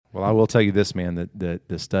Well, I will tell you this, man, that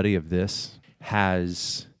the study of this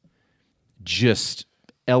has just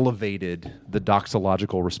elevated the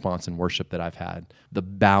doxological response in worship that I've had, the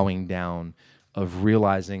bowing down of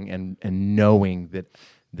realizing and knowing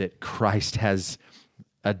that Christ has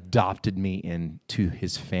adopted me into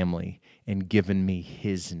his family and given me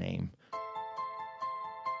his name.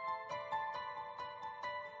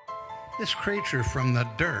 This creature from the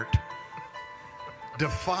dirt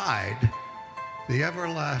defied the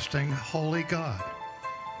everlasting holy God.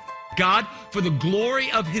 God, for the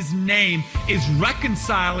glory of his name, is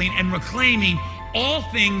reconciling and reclaiming all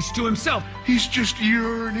things to himself. He's just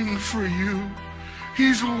yearning for you.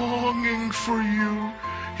 He's longing for you.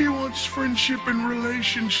 He wants friendship and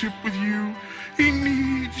relationship with you. He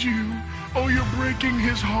needs you. Oh, you're breaking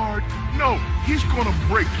his heart. No, he's going to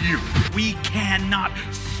break you. We cannot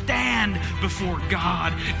stand before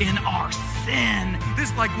God in our sin.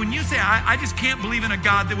 This, like when you say, I just can't believe in a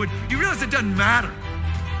God that would, you realize it doesn't matter.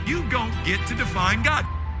 You don't get to define God.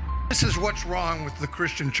 This is what's wrong with the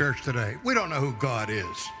Christian church today. We don't know who God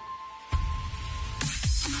is.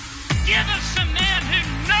 Give us some men who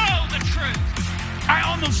know the truth. I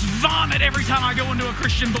almost vomit every time I go into a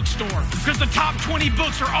Christian bookstore because the top 20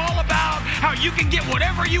 books are all about how you can get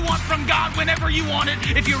whatever you want from God whenever you want it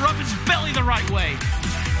if you rub his belly the right way.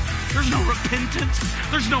 There's no repentance.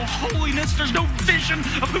 There's no holiness. There's no vision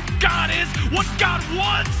of who God is, what God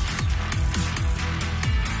wants.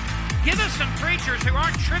 Give us some preachers who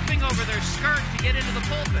aren't tripping over their skirt to get into the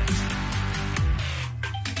pulpit.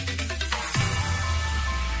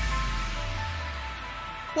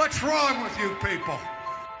 What's wrong with you people?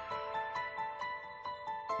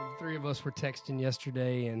 The three of us were texting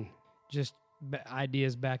yesterday and just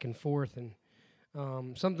ideas back and forth, and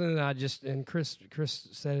something that I just, and Chris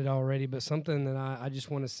said it already, but something that I just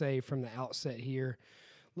want to say from the outset here.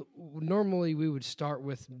 Normally we would start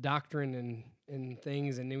with doctrine and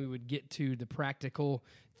things, and then we would get to the practical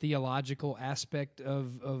theological aspect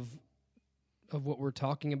of what we're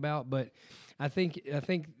talking about. But I think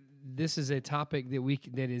this is a topic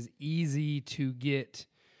that is easy to get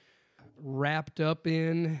wrapped up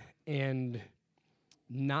in and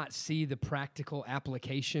not see the practical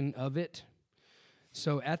application of it.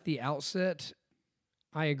 So at the outset,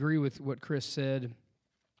 I agree with what Chris said.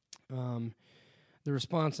 The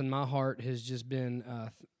response in my heart has just been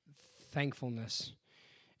thankfulness.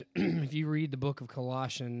 If you read the book of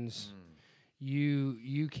Colossians,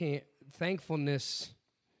 you can't. Thankfulness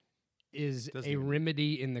is a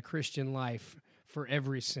remedy in the Christian life for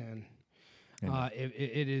every sin.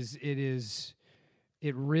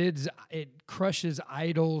 It crushes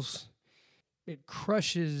idols. It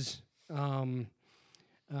crushes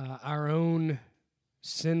our own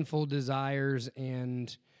sinful desires,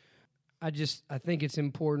 and I think it's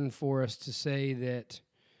important for us to say that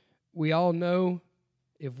we all know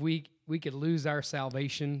if we could lose our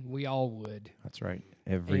salvation, we all would. That's right.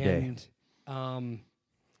 Every day.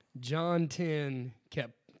 John 10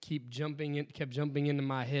 kept jumping into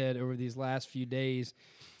my head over these last few days,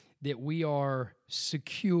 that we are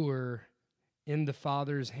secure in the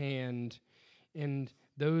Father's hand, and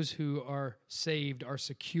those who are saved are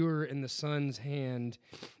secure in the Son's hand,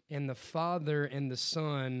 and the Father and the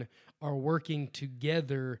Son are working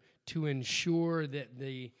together to ensure that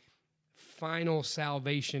the final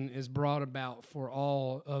salvation is brought about for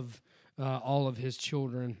all of his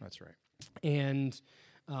children. That's right. And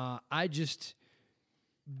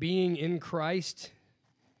being in Christ,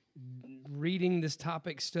 reading this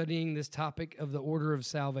topic, studying this topic of the order of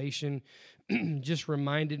salvation, just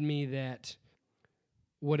reminded me that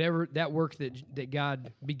whatever that work that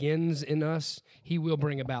God begins in us, he will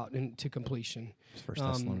bring about into completion. 1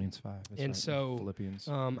 Thessalonians 5. That's and right. so Philippians.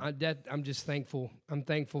 I'm just thankful. I'm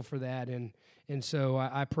thankful for that. And so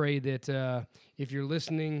I pray that if you're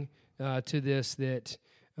listening to this, that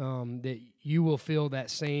you will feel that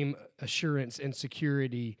same assurance and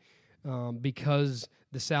security because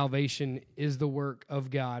the salvation is the work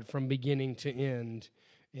of God from beginning to end,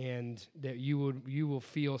 and that you will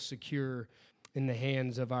feel secure in the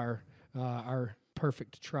hands of our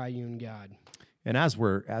perfect triune God. And as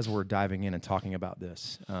we're diving in and talking about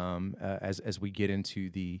this, as we get into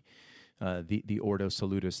the Ordo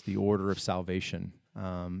Salutis, the order of salvation,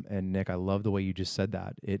 and Nick, I love the way you just said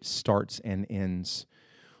that. It starts and ends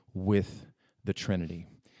with the Trinity.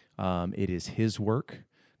 It is his work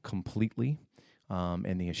completely,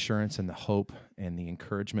 and the assurance and the hope and the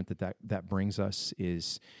encouragement that brings us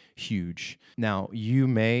is huge. Now, you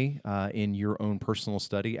may, in your own personal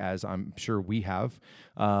study, as I'm sure we have,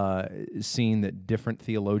 seen that different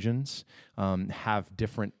theologians have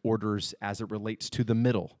different orders as it relates to the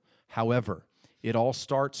middle. However, It all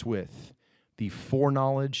starts with the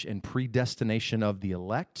foreknowledge and predestination of the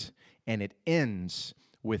elect, and it ends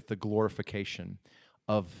with the glorification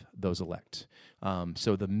of those elect.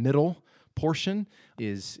 So the middle portion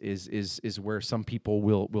is where some people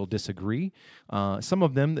will disagree. Some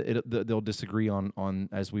of them they'll disagree on,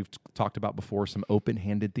 as we've talked about before, some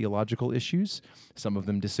open-handed theological issues. Some of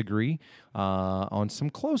them disagree on some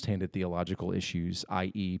closed-handed theological issues,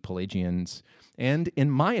 i.e. Pelagians. And in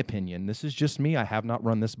my opinion, this is just me, I have not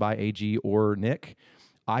run this by AG or Nick,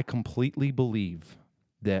 I completely believe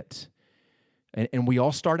that, and we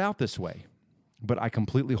all start out this way, but I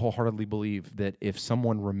completely wholeheartedly believe that if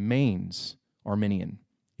someone remains Arminian,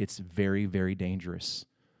 it's very, very dangerous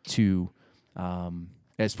to,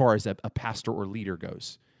 as far as a pastor or leader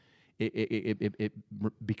goes, it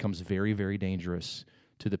becomes very, very dangerous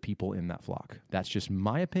to the people in that flock. That's just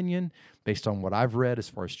my opinion based on what I've read as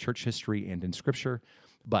far as church history and in Scripture.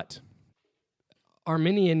 But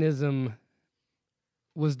Arminianism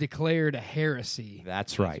was declared a heresy.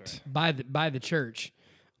 That's right. By the church.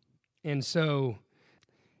 And so,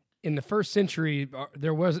 in the first century,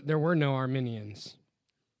 there were no Arminians.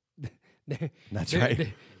 That's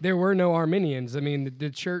right. There were no Arminians. I mean, the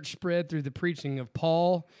church spread through the preaching of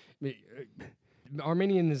Paul.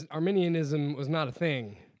 Arminianism was not a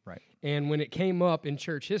thing. Right. And when it came up in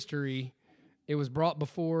church history, it was brought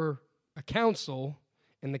before a council,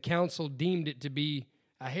 and the council deemed it to be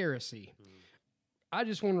a heresy. I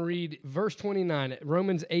just want to read verse 29,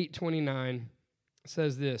 Romans 8:29.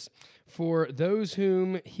 Says this, for those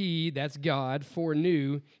whom he, that's God,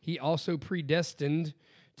 foreknew, he also predestined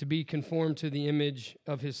to be conformed to the image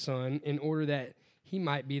of his Son, in order that he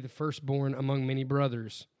might be the firstborn among many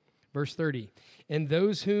brothers. Verse 30, and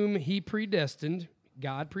those whom he predestined,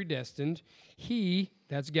 God predestined, he,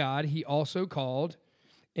 that's God, he also called,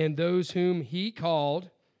 and those whom he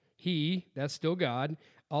called, he, that's still God,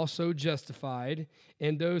 also justified,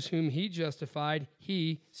 and those whom he justified,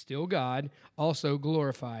 he, still God, also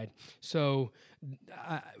glorified. So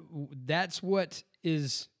that's what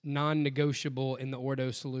is non-negotiable in the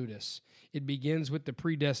Ordo Salutis. It begins with the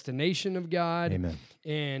predestination of God. Amen.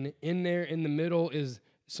 And in there, in the middle is,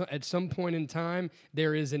 at some point in time,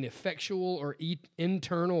 there is an effectual or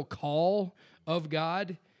internal call of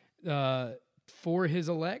God for his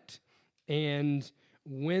elect. And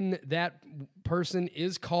when that person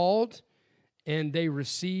is called and they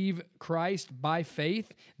receive Christ by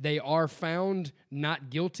faith, they are found not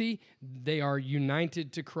guilty. They are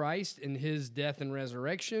united to Christ in his death and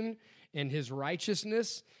resurrection and his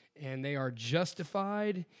righteousness, and they are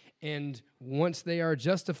justified. And once they are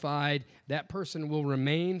justified, that person will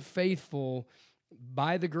remain faithful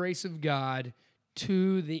by the grace of God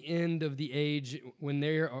to the end of the age. When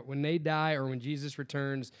they die or when Jesus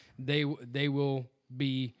returns, they will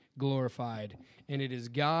be glorified. And it is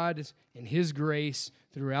God and his grace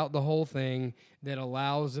throughout the whole thing that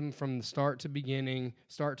allows them from the start to beginning,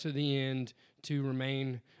 start to the end, to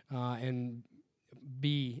remain and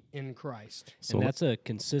be in Christ. So and that's a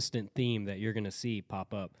consistent theme that you're going to see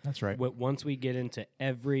pop up. That's right. Once we get into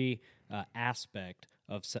every aspect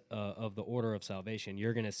of the order of salvation,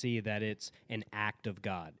 you're going to see that it's an act of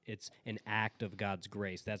God. It's an act of God's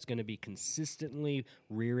grace. That's going to be consistently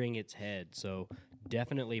rearing its head. So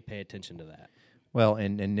definitely pay attention to that. Well,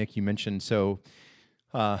 and Nick, you mentioned, so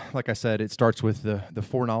like I said, it starts with the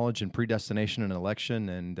foreknowledge and predestination and election,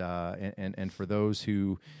 and for those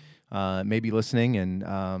who may be listening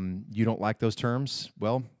and you don't like those terms,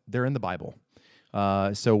 well, they're in the Bible.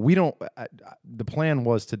 So we don't. The plan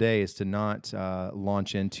was today is to not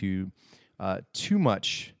launch into too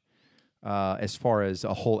much as far as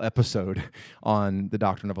a whole episode on the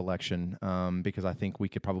doctrine of election, because I think we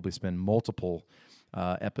could probably spend multiple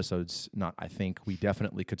episodes. Not I think we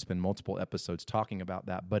definitely could spend multiple episodes talking about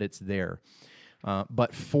that. But it's there.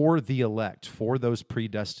 But for the elect, for those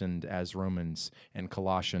predestined as Romans and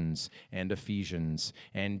Colossians and Ephesians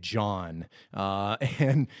and John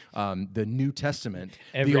and the New Testament,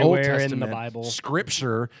 everywhere the Old Testament, in the Bible,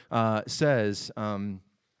 Scripture says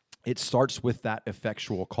it starts with that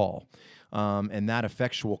effectual call. And that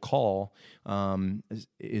effectual call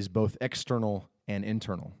is both external and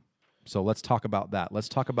internal. So let's talk about that. Let's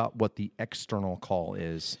talk about what the external call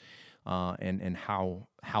is and how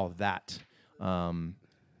that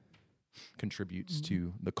contributes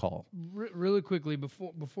to the call. Really quickly,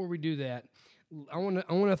 before we do that, I want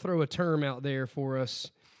to throw a term out there for us,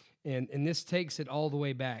 and this takes it all the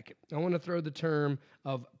way back. I want to throw the term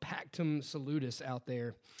of Pactum Salutis out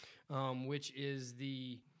there, which is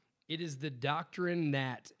the doctrine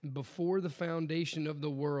that before the foundation of the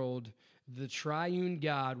world, the triune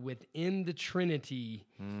God within the Trinity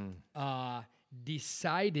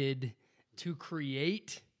decided to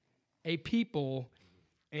create a people,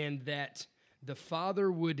 and that the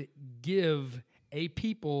Father would give a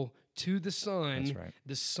people to the Son. That's right.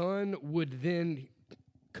 The Son would then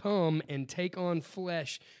come and take on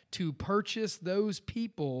flesh to purchase those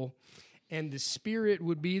people, and the Spirit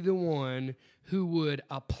would be the one who would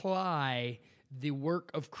apply the work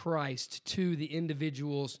of Christ to the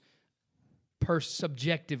individuals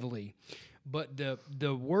subjectively. But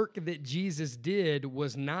the work that Jesus did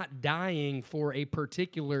was not dying for a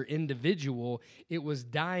particular individual. It was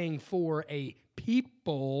dying for a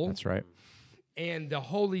people. That's right. And the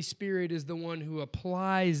Holy Spirit is the one who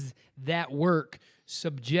applies that work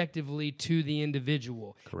subjectively to the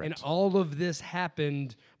individual. Correct. And all of this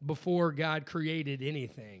happened before God created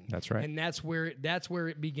anything. That's right. And that's where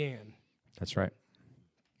it began. That's right.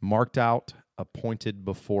 Marked out, appointed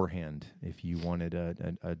beforehand. If you wanted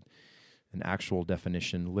an actual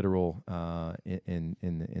definition, literal in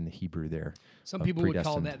the Hebrew there. Some people would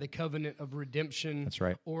call predestined. that the covenant of redemption. That's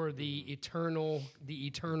right. Or the eternal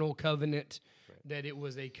covenant. That it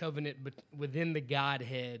was a covenant within the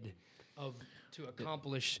Godhead to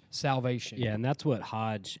accomplish salvation. Yeah, and that's what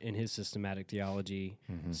Hodge in his systematic theology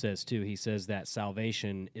says too. He says that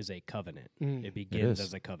salvation is a covenant. It begins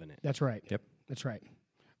as a covenant. That's right. Yep. That's right.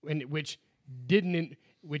 And which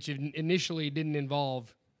initially didn't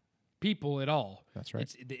involve people at all. That's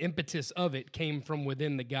right. The impetus of it came from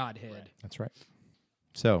within the Godhead. That's right.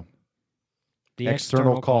 So, The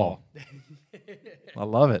external call. I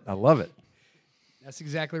love it. I love it. That's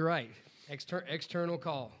exactly right. External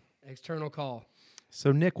call. External call.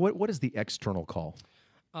 So, Nick, what is the external call?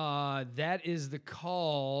 That is the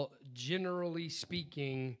call, generally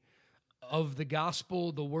speaking, of the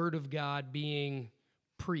gospel, the word of God being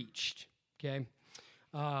preached. Okay?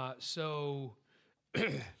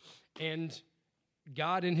 And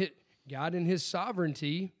God in His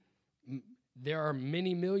sovereignty, there are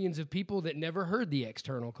many millions of people that never heard the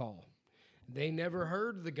external call. They never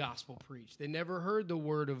heard the gospel preached. They never heard the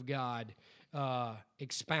word of God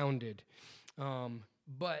expounded.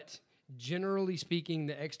 But generally speaking,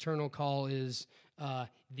 the external call is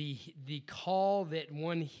the call that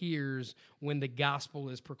one hears when the gospel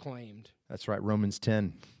is proclaimed. That's right, Romans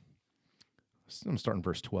 10. I'm starting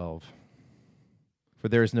verse 12. For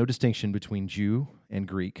there is no distinction between Jew and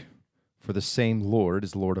Greek, for the same Lord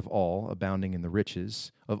is Lord of all, abounding in the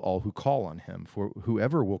riches of all who call on him. For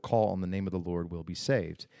whoever will call on the name of the Lord will be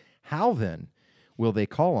saved. How then will they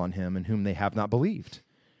call on him in whom they have not believed?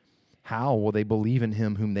 How will they believe in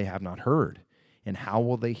him whom they have not heard? And how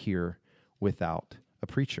will they hear without a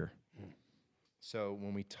preacher? So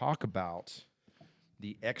when we talk about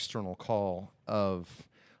the external call of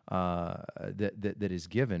that is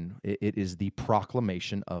given, it is the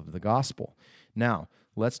proclamation of the gospel. Now,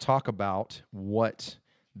 let's talk about what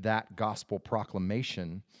that gospel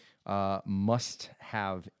proclamation must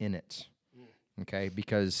have in it. Okay,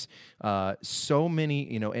 because so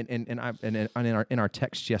many, and in our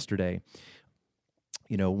text yesterday,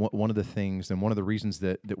 one of the things and one of the reasons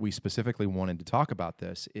that we specifically wanted to talk about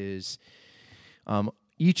this is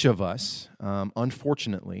each of us,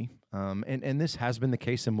 unfortunately, and this has been the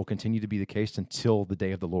case and will continue to be the case until the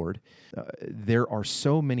day of the Lord. There are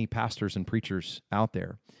so many pastors and preachers out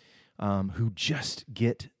there who just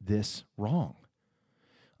get this wrong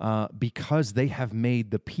because they have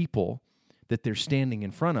made the people that they're standing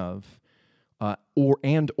in front of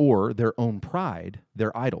or their own pride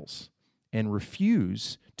their idols and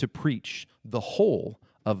refuse to preach the whole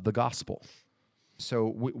of the gospel. So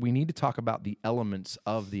we need to talk about the elements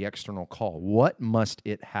of the external call. What must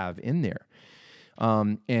it have in there?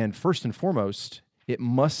 And first and foremost, it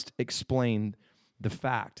must explain the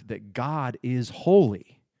fact that God is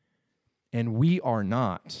holy and we are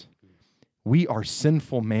not. We are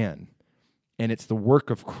sinful man, and it's the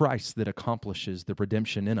work of Christ that accomplishes the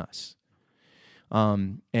redemption in us.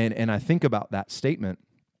 And I think about that statement,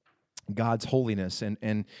 God's holiness,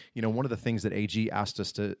 and one of the things that AG asked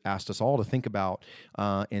us all to think about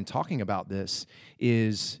in talking about this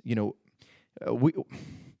is we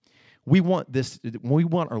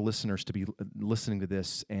want our listeners to be listening to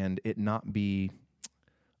this and it not be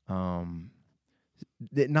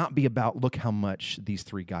about look how much these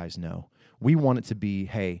three guys know. We want it to be,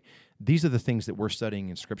 hey, these are the things that we're studying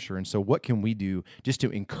in Scripture, and so what can we do just to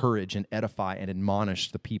encourage and edify and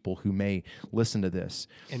admonish the people who may listen to this?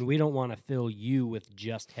 And we don't want to fill you with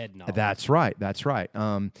just head knowledge. That's right. That's right.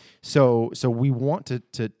 So we want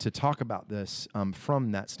to talk about this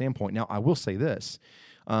from that standpoint. Now, I will say this.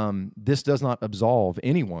 This does not absolve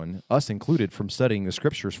anyone, us included, from studying the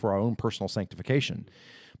Scriptures for our own personal sanctification.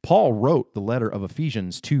 Paul wrote the letter of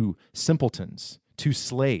Ephesians to simpletons, to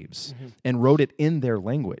slaves, and wrote it in their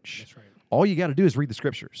language. That's right. All you got to do is read the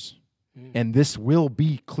scriptures, and this will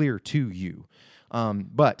be clear to you.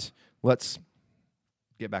 But let's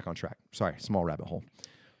get back on track. Sorry, small rabbit hole.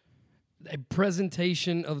 A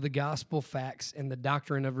presentation of the gospel facts and the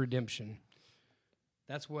doctrine of redemption.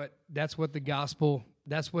 That's what the gospel,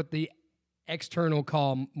 that's what the external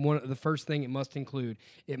call, the first thing it must include.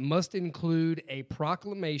 It must include a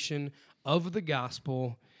proclamation of the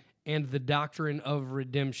gospel and the doctrine of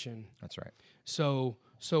redemption. That's right. So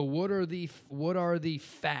what are the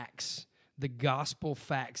facts, the gospel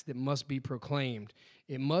facts that must be proclaimed?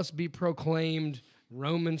 It must be proclaimed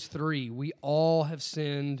Romans 3, we all have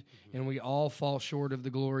sinned and we all fall short of the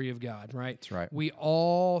glory of God, right? That's right. We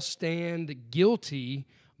all stand guilty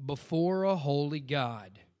before a holy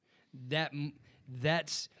God.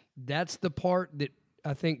 That's the part that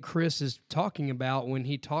I think Chris is talking about when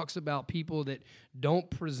he talks about people that don't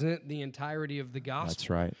present the entirety of the gospel. That's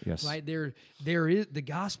right. Yes. Right? There is the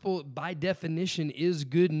gospel by definition is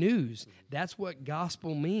good news. That's what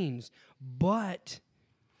gospel means. But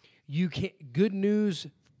you can't good news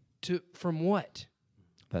from what?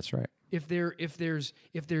 That's right. If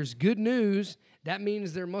there's good news, that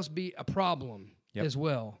means there must be a problem as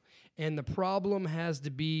well. And the problem has to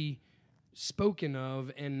be spoken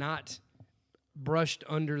of and not brushed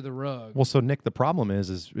under the rug. Well, so Nick, the problem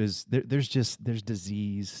is there's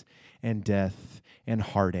disease and death and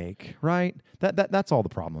heartache, right? That's all the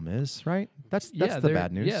problem is, right? That's the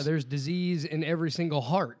bad news. Yeah, there's disease in every single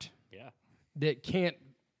heart. Yeah. That can't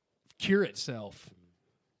cure itself.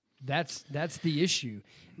 That's the issue.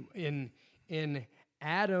 In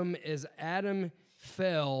Adam, as Adam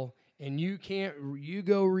fell, and you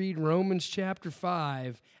go read Romans chapter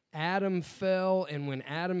 5, Adam fell, and when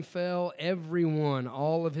Adam fell, everyone,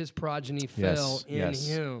 all of his progeny fell in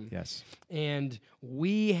him. Yes. And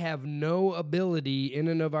we have no ability in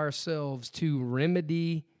and of ourselves to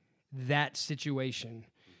remedy that situation.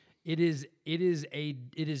 It is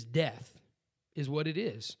death, is what it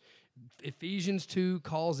is. Ephesians 2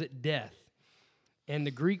 calls it death. And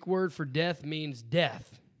the Greek word for death means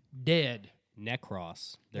death, dead.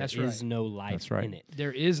 Necros. That's There is right. no life That's right. in it.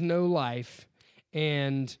 There is no life,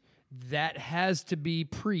 and that has to be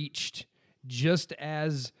preached just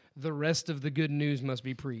as the rest of the good news must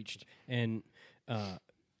be preached. And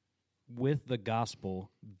with the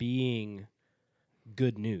gospel being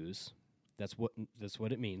good news, that's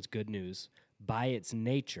what it means, good news. By its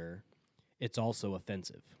nature, it's also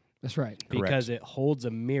offensive. That's right. Because it holds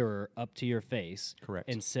a mirror up to your face Correct.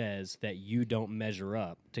 and says that you don't measure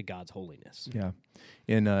up to God's holiness. Yeah.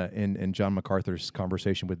 In John MacArthur's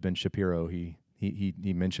conversation with Ben Shapiro, he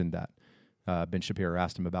mentioned that. Ben Shapiro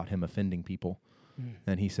asked him about him offending people.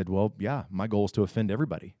 And he said, well, yeah, my goal is to offend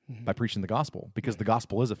everybody by preaching the gospel because the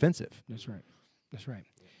gospel is offensive. That's right. That's right.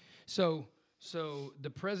 So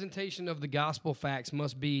the presentation of the gospel facts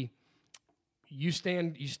must be you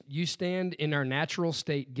stand in our natural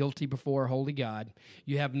state guilty before a holy God.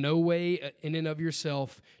 You have no way in and of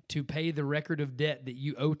yourself to pay the record of debt that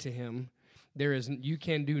you owe to him. You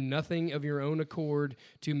can do nothing of your own accord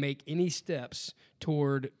to make any steps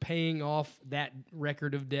toward paying off that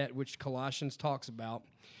record of debt, which Colossians talks about.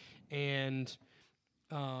 And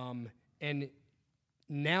now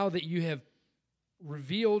that you have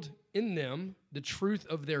revealed in them the truth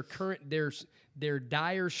of their current their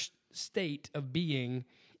dire state of being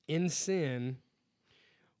in sin,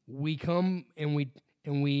 we come and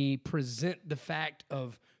we present the fact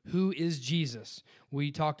of who is Jesus.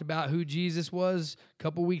 We talked about who Jesus was a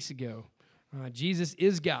couple weeks ago. Jesus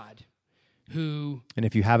is God, who. And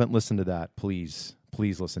if you haven't listened to that, please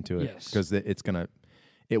listen to it because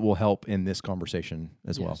it will help in this conversation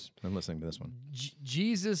as well. And listening to this one,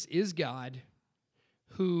 Jesus is God,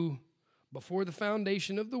 who before the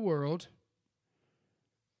foundation of the world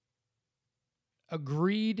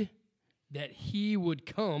agreed that he would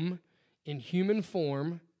come in human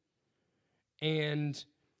form and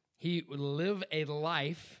he would live a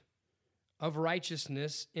life of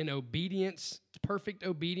righteousness in obedience, perfect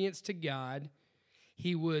obedience to God.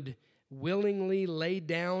 He would willingly lay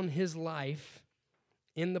down his life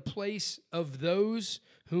in the place of those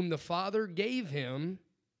whom the Father gave him,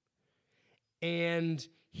 and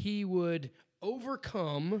he would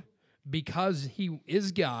overcome, because he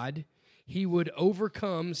is God, he would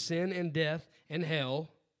overcome sin and death and hell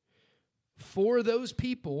for those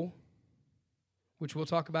people, which we'll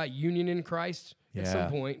talk about union in Christ at some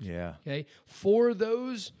point. Yeah. Okay. For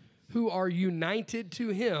those who are united to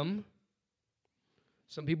him,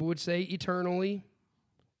 some people would say eternally,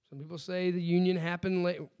 Some people say the union happened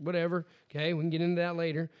late, whatever. Okay, we can get into that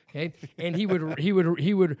later. Okay, and he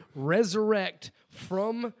would resurrect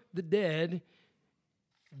from the dead,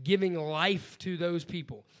 giving life to those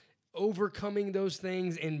people, overcoming those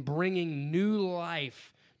things and bringing new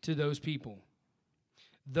life to those people.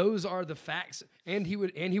 Those are the facts, and he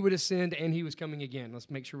would ascend, and he was coming again. Let's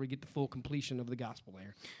make sure we get the full completion of the gospel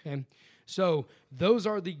there. Okay, so those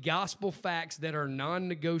are the gospel facts that are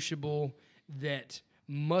non-negotiable, that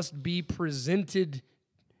must be presented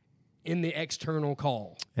in the external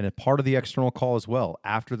call. And a part of the external call as well,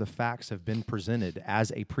 after the facts have been presented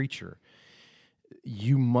as a preacher,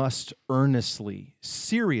 you must earnestly,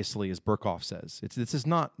 seriously, as Berkhoff says. This is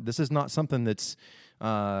not something that's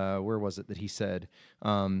where was it that he said?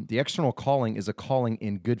 The external calling is a calling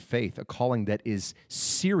in good faith, a calling that is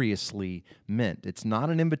seriously meant. It's not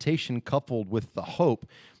an invitation coupled with the hope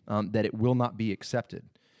that it will not be accepted.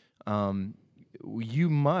 The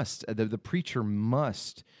preacher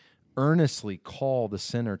must earnestly call the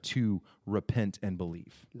sinner to repent and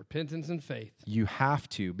believe. Repentance and faith. You have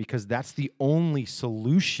to, because that's the only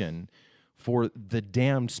solution for the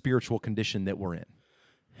damned spiritual condition that we're in.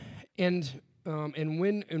 And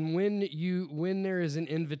when there is an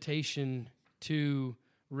invitation to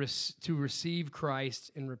receive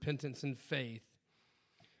Christ in repentance and faith,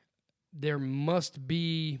 there must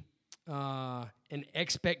be an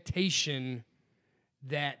expectation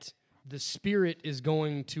that the Spirit is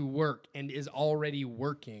going to work and is already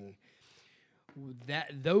working.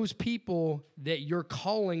 That those people that you're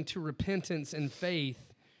calling to repentance and faith,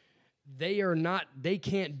 they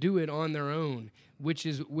can't do it on their own, which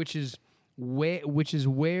is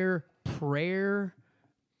where prayer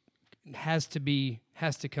has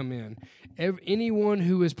to come in. Anyone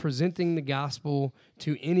who is presenting the gospel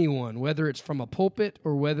to anyone, whether it's from a pulpit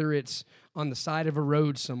or whether it's on the side of a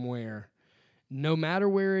road somewhere, no matter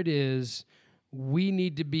where it is, we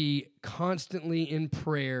need to be constantly in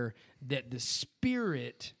prayer that the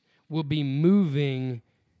Spirit will be moving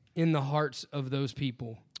in the hearts of those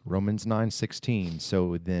people. Romans 9:16.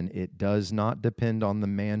 So then it does not depend on the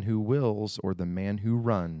man who wills or the man who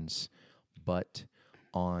runs, but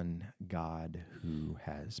on God who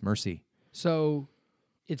has mercy. So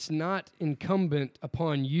it's not incumbent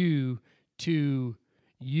upon you to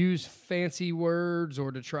use fancy words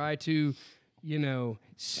or to try to,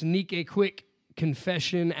 sneak a quick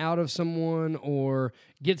confession out of someone or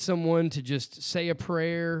get someone to just say a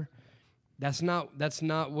prayer. That's not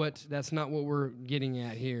what we're getting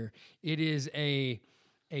at here. It is a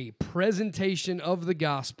presentation of the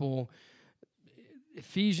gospel.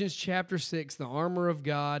 Ephesians chapter 6, the armor of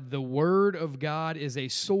God, the word of God is a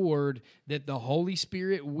sword that the Holy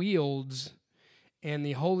Spirit wields, and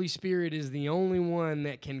the Holy Spirit is the only one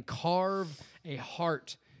that can carve a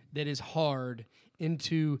heart that is hard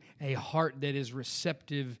into a heart that is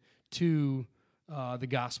receptive to the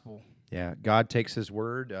gospel. Yeah, God takes His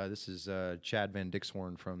word. This is Chad Van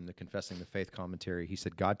Dixhorn from the Confessing the Faith commentary. He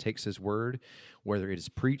said, God takes His word, whether it is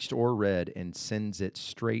preached or read, and sends it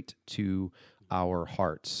straight to our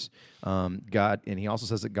hearts. God, and he also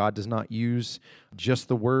says that God does not use just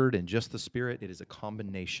the word and just the Spirit. It is a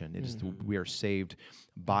combination. It is we are saved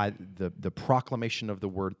by the proclamation of the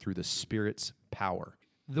word through the Spirit's power.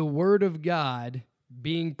 The word of God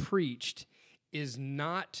being preached is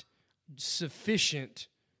not sufficient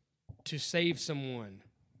to save someone.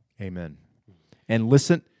 Amen. And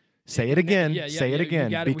listen, say it again. Say it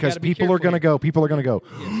again, because people are going to go.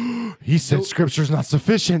 Yes. He said Scripture's not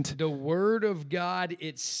sufficient. The word of God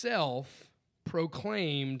itself,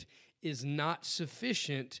 proclaimed, is not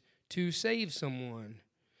sufficient to save someone.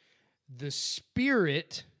 The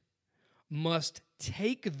Spirit must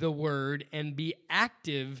take the word and be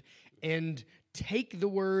active and take the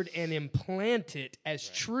word and implant it as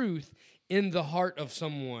truth in the heart of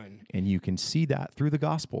someone. And you can see that through the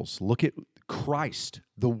Gospels. Look at Christ.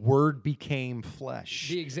 The Word became flesh.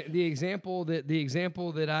 The example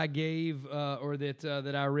that I gave or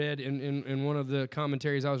that I read in one of the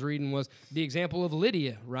commentaries I was reading was the example of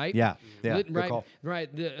Lydia, right? Yeah.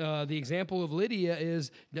 Right. The example of Lydia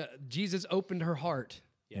is Jesus opened her heart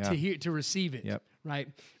to receive it. Yep. Right.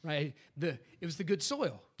 It was the good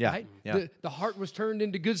soil. Yeah. Right. Yeah. The heart was turned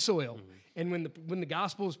into good soil. And when the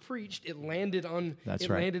gospel was preached, it landed on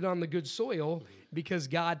landed on the good soil because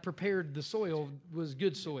God prepared the soil was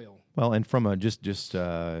good soil. Well, and from just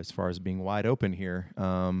as far as being wide open here,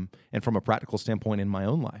 and from a practical standpoint in my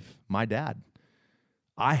own life, my dad,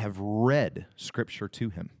 I have read Scripture to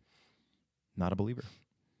him. Not a believer.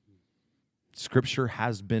 Scripture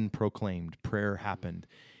has been proclaimed. Prayer happened.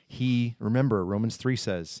 Remember, Romans 3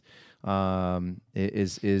 says, verse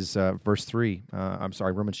 3,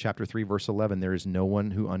 Romans chapter 3, verse 11, there is no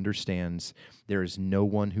one who understands, there is no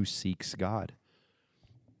one who seeks God.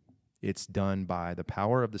 It's done by the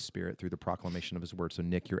power of the Spirit through the proclamation of his word. So,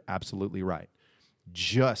 Nick, you're absolutely right.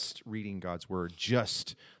 Just reading God's word,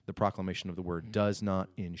 just the proclamation of the word does not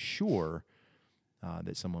ensure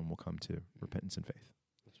that someone will come to repentance and faith.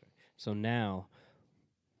 That's right. So now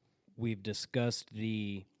we've discussed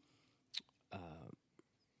the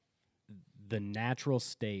natural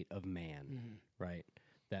state of man, right?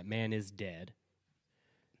 That man is dead.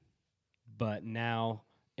 But now,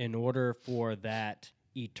 in order for that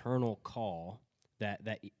eternal call,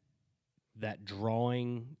 that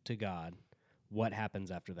drawing to God, what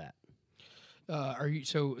happens after that?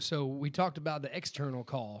 So we talked about the external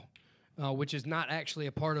call, which is not actually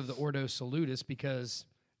a part of the Ordo Salutis because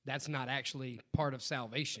that's not actually part of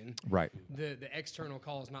salvation. Right. The external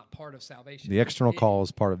call is not part of salvation. The external call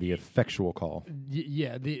is part of the effectual call.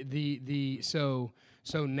 Yeah.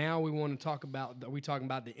 So now we want to talk about. Are we talking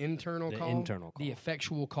about the internal call? The internal call. The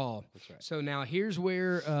effectual call. That's right. So now here's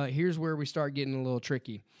where we start getting a little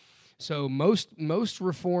tricky. So most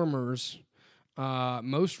reformers,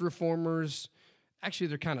 actually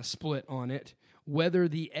they're kind of split on it, whether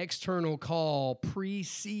the external call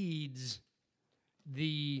precedes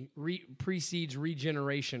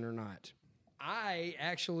regeneration or not. I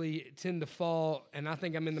actually tend to fall, and I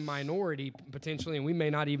think I'm in the minority potentially, and we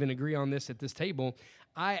may not even agree on this at this table.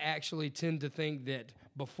 I actually tend to think that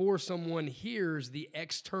before someone hears the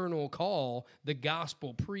external call, the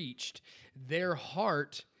gospel preached, their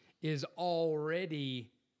heart is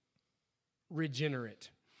already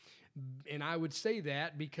regenerate. And I would say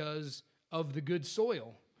that because of the good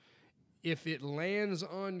soil. If it lands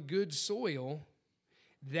on good soil,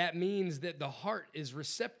 that means that the heart is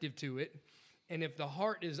receptive to it. And if the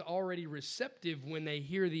heart is already receptive when they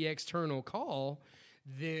hear the external call,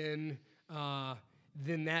 then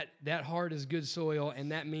that heart is good soil,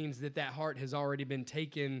 and that means that heart has already been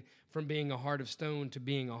taken from being a heart of stone to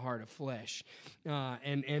being a heart of flesh.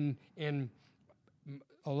 And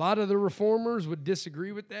a lot of the reformers would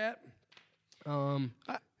disagree with that.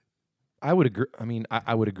 I would agree. I mean,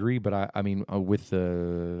 I would agree, but I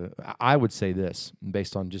would say this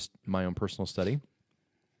based on just my own personal study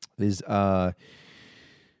is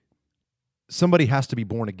somebody has to be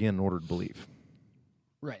born again in order to believe.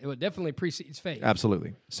 Right. Well, it definitely precedes faith.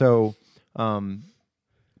 Absolutely. So,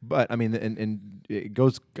 but I mean, and it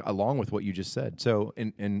goes along with what you just said. So,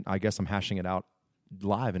 and I guess I'm hashing it out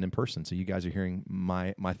live and in person, so you guys are hearing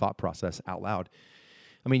my thought process out loud.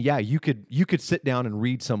 I mean, yeah, you could sit down and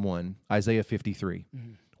read someone Isaiah 53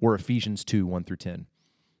 or Ephesians 2, 1 through 10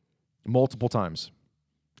 multiple times.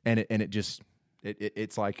 And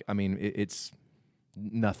it's like, I mean, it's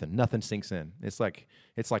nothing sinks in. It's like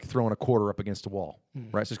throwing a quarter up against a wall,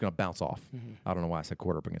 right? It's just going to bounce off. I don't know why I said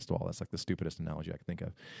quarter up against a wall. That's like the stupidest analogy I could think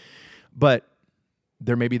of. But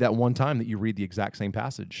there may be that one time that you read the exact same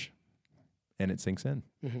passage and it sinks in.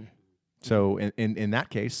 So in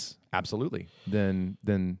that case, absolutely. Then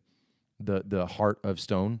the heart of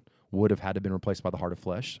stone would have had to been replaced by the heart of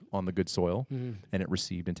flesh on the good soil, and it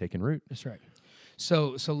received and taken root. That's right.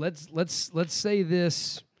 So let's say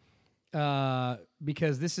this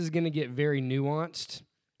because this is going to get very nuanced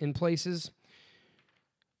in places.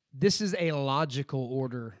 This is a logical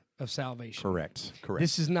order of salvation. Correct.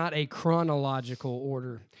 This is not a chronological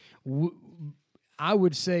order. I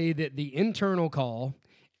would say that the internal call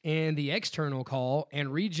and the external call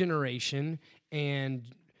and regeneration and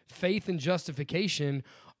faith and justification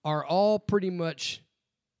are all pretty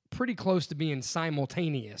close to being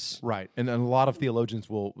simultaneous. Right. And a lot of theologians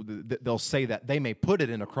they'll say that they may put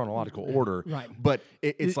it in a chronological order, right? But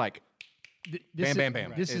it's like bam, bam,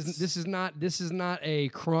 bam. This is not a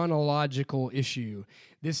chronological issue.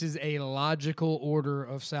 This is a logical order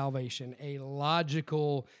of salvation, a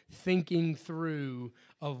logical thinking through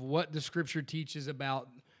of what the Scripture teaches about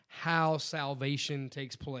how salvation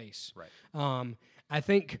takes place. Right. I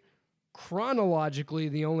think chronologically,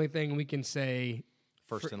 the only thing we can say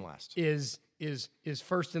first and last is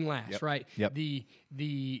first and last. Yep. Right. Yep. The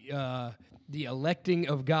electing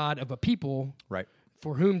of God of a people. Right.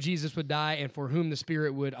 For whom Jesus would die and for whom the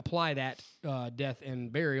Spirit would apply that death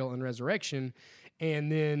and burial and resurrection.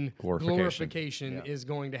 And then glorification is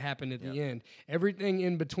going to happen at the end. Everything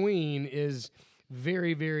in between is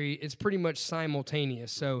very, very, it's pretty much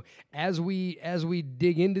simultaneous. So as we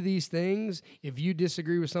dig into these things, if you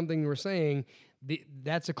disagree with something we're saying,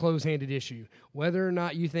 that's a close-handed issue. Whether or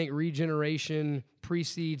not you think regeneration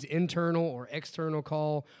precedes internal or external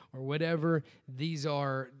call or whatever, these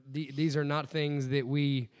are not things that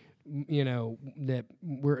we,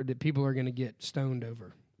 that people are going to get stoned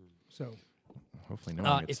over. So, hopefully, no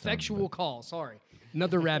one gets stoned, effectual call. Sorry,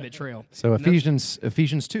 another rabbit trail. So Ephesians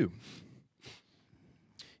 2.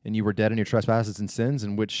 And you were dead in your trespasses and sins,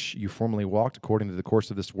 in which you formerly walked according to the course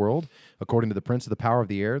of this world, according to the prince of the power of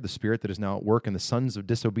the air, the spirit that is now at work in the sons of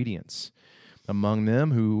disobedience. Among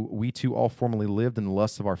them who we too all formerly lived in the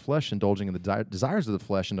lusts of our flesh, indulging in the desires of the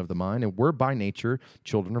flesh and of the mind, and were by nature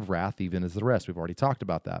children of wrath, even as the rest. We've already talked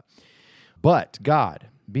about that. But God,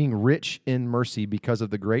 being rich in mercy because of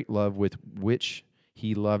the great love with which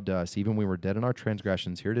he loved us, even when we were dead in our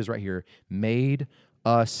transgressions, here it is right here, made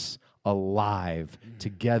us alive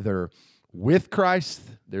together with Christ.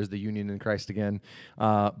 There's the union in Christ again.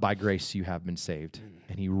 By grace you have been saved.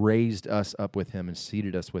 And he raised us up with him and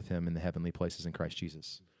seated us with him in the heavenly places in Christ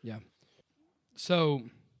Jesus. Yeah. So,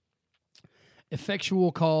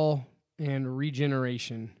 effectual call and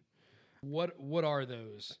regeneration. What are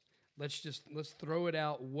those? Let's throw it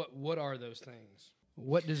out. What are those things?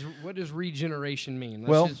 What does regeneration mean?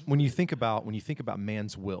 When you think about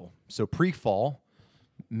man's will, so pre-fall,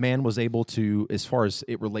 man was able to, as far as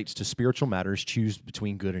it relates to spiritual matters, choose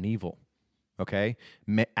between good and evil. Okay?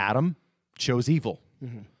 Adam chose evil.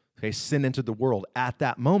 Okay, sin entered the world. At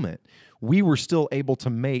that moment, we were still able to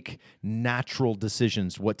make natural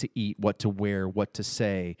decisions, what to eat, what to wear, what to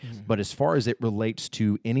say. But as far as it relates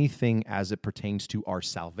to anything as it pertains to our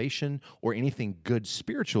salvation or anything good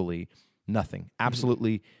spiritually, nothing.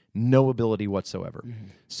 Absolutely no ability whatsoever.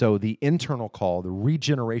 So the internal call, the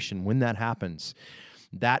regeneration, when that happens,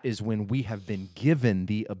 that is when we have been given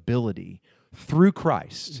the ability through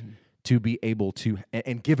Christ to be able to,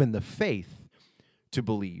 and given the faith to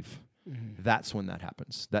believe. That's when that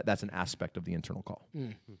happens. That's an aspect of the internal call.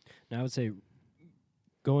 Now, I would say,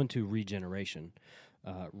 going to regeneration.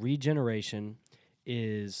 Regeneration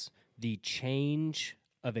is the change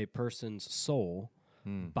of a person's soul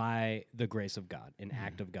by the grace of God, an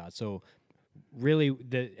act of God. So, really,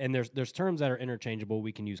 there's terms that are interchangeable.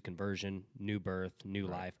 We can use conversion, new birth, new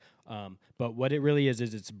life. But what it really is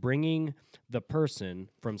it's bringing the person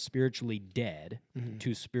from spiritually dead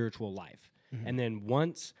to spiritual life. And then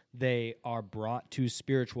once they are brought to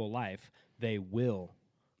spiritual life, they will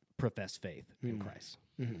profess faith in Christ.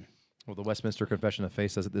 Well, the Westminster Confession of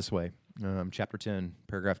Faith says it this way, chapter 10,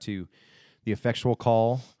 paragraph 2. The effectual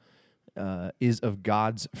call is of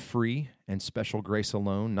God's free and special grace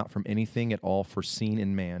alone, not from anything at all foreseen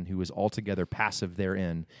in man, who is altogether passive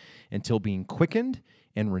therein, until being quickened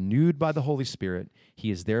and renewed by the Holy Spirit,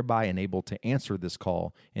 he is thereby enabled to answer this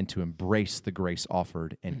call and to embrace the grace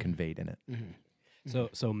offered and conveyed in it.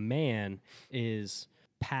 So man is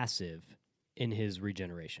passive in his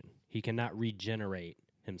regeneration. He cannot regenerate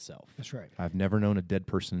himself. That's right. I've never known a dead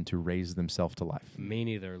person to raise themselves to life. Me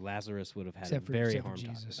neither. Lazarus would have had a very hard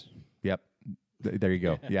time. Yep. There you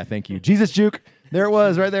go. Yeah, thank you. Jesus juke. There it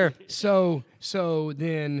was, right there. So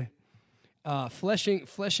then,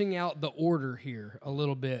 fleshing out the order here a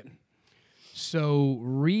little bit. So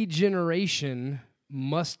regeneration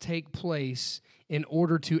must take place in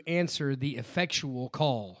order to answer the effectual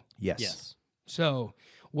call. Yes. So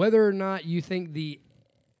whether or not you think that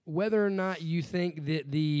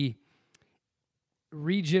the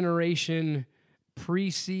regeneration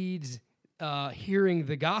precedes hearing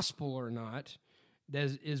the gospel or not,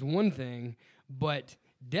 that is one thing, but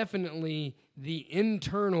definitely the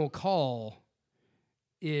internal call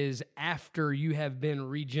is after you have been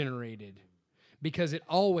regenerated, because it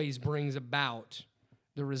always brings about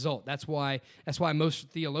the result. That's why most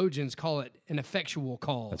theologians call it an effectual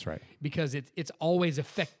call. That's right. Because it's always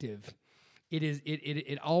effective.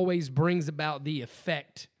 It always brings about the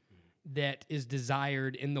effect that is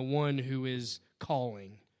desired in the one who is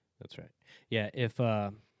calling. That's right. Yeah, if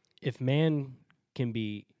man can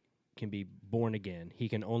be born again, he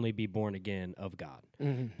can only be born again of God,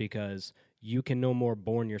 because you can no more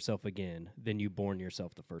born yourself again than you born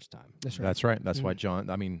yourself the first time. That's right. That's right. That's why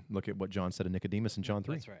look at what John said to Nicodemus in John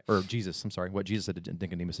 3. That's right. Or Jesus, I'm sorry, what Jesus said to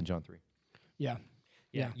Nicodemus in John 3. Yeah.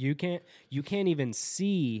 You can't even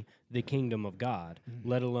see the kingdom of God,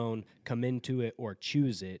 let alone come into it or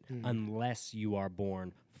choose it, unless you are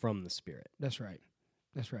born from the Spirit. That's right.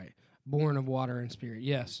 Born of water and spirit.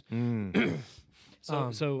 Yes.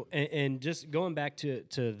 So just going back to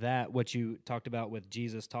that, what you talked about with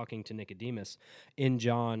Jesus talking to Nicodemus in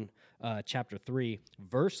John chapter 3,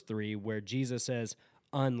 verse 3, where Jesus says,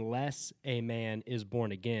 unless a man is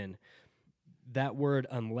born again, that word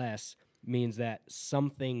unless means that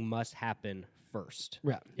something must happen first.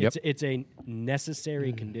 Right. It's a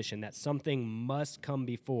necessary condition that something must come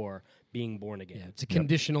before being born again. Yeah, it's a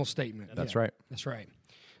conditional statement. That's right. That's right.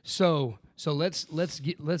 So let's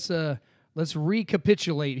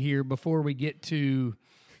recapitulate here before we get to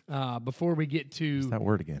That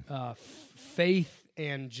word again. faith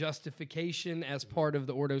and justification as part of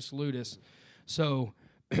the Ordo Salutis. So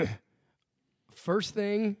first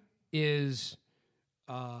thing is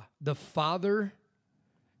the Father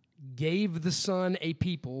gave the Son a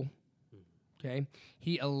people. Okay,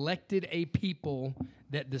 He elected a people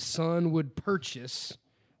that the Son would purchase.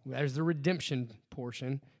 There's the redemption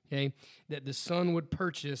portion. Okay, that the Son would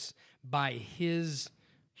purchase by His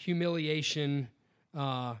humiliation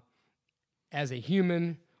as a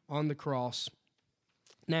human on the cross.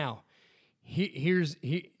 Now, here's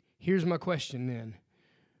my question then.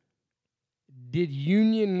 Did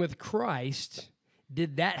union with Christ,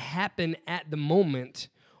 did that happen at the moment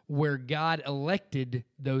where God elected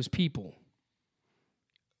those people?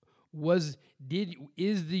 Is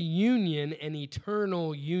the union an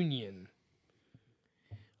eternal union?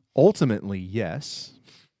 Ultimately, yes.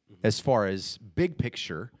 As far as big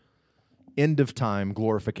picture, end of time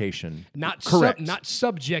glorification. Not correct. not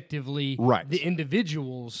subjectively, Right. the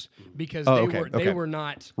individuals, because Oh, they okay, were okay. they were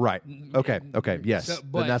not Right. Okay. Yes. So,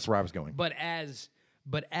 then that's where I was going. But as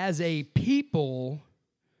a people,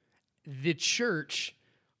 the church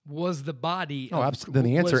was the body. Oh, of, then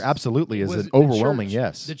the answer was- absolutely is was an the overwhelming church.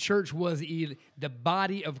 yes. The church was the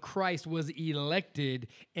body of Christ was elected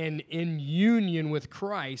and in union with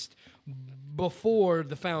Christ before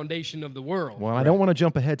the foundation of the world. Well, I don't want to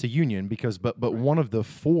jump ahead to union because, but one of the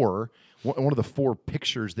four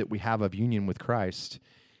pictures that we have of union with Christ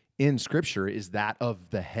in Scripture is that of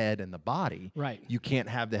the head and the body. Right. You can't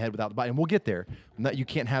have the head without the body, and we'll get there. You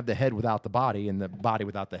can't have the head without the body, and the body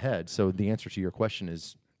without the head. So the answer to your question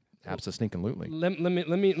is absolutely. Let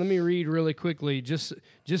me read really quickly, just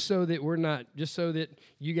so that we're not, just so that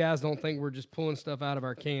you guys don't think we're just pulling stuff out of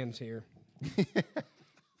our cans here.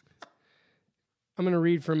 I'm going to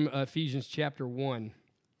read from Ephesians chapter 1.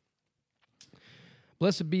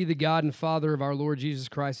 Blessed be the God and Father of our Lord Jesus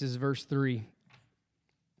Christ, this is verse 3,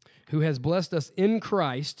 who has blessed us in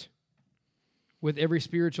Christ with every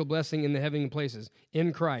spiritual blessing in the heavenly places.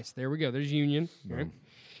 In Christ. There we go. There's union. Right?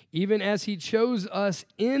 Even as He chose us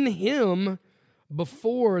in Him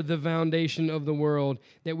before the foundation of the world,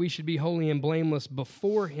 that we should be holy and blameless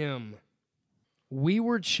before Him. We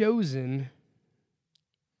were chosen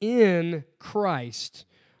in Christ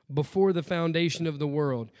before the foundation of the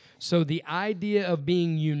world. So the idea of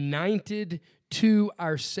being united to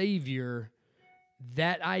our Savior,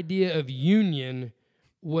 that idea of union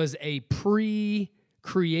was a pre-creation,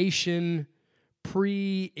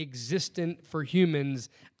 pre-existent for humans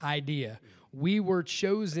idea. We were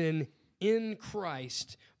chosen in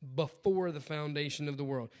Christ before the foundation of the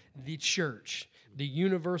world. The church, the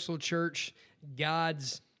universal church,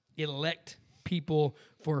 God's elect people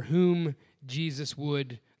for whom Jesus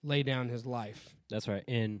would lay down His life. That's right.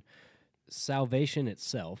 And salvation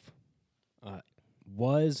itself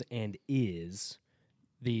was and is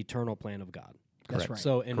the eternal plan of God. That's right.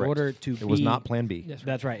 So in Correct. order to It was not Plan B.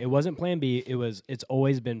 That's right. It wasn't Plan B. It's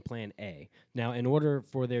always been Plan A. Now, in order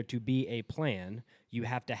for there to be a plan, you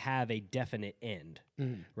have to have a definite end,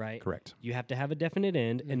 right? Correct. You have to have a definite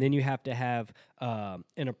end, and then you have to have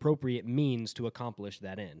an appropriate means to accomplish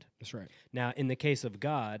that end. That's right. Now, in the case of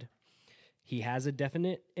God, He has a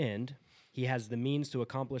definite end. He has the means to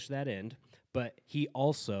accomplish that end, but He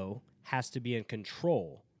also has to be in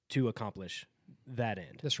control to accomplish that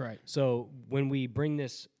end. That's right. So when we bring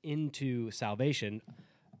this into salvation,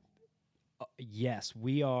 yes,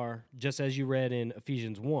 we are, just as you read in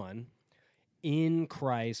Ephesians 1, in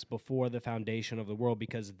Christ before the foundation of the world,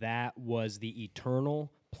 because that was the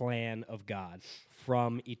eternal plan of God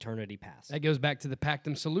from eternity past. That goes back to the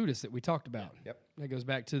Pactum Salutis that we talked about. Yep. That goes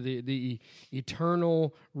back to the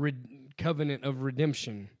eternal covenant of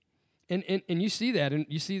redemption. And you see that, and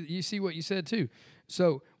you see what you said too.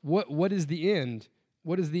 So what is the end?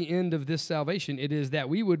 What is the end of this salvation? It is that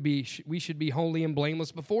we should be holy and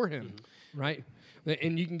blameless before Him, right?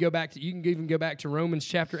 And you can even go back to Romans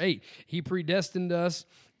chapter 8. He predestined us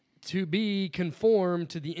to be conformed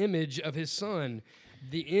to the image of His Son.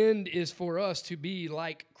 The end is for us to be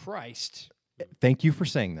like Christ. Thank you for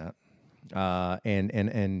saying that.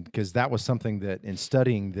 And because that was something that in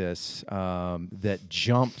studying this that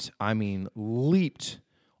leaped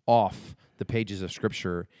off the pages of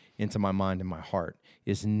Scripture into my mind and my heart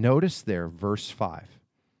is notice there verse 4.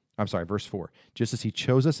 Just as He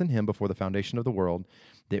chose us in Him before the foundation of the world,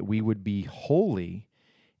 that we would be holy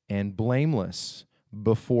and blameless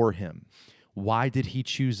before Him. Why did he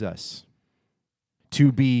choose us?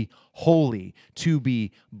 To be holy, to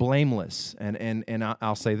be blameless. And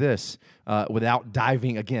I'll say this, without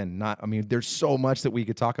diving, again, there's so much that we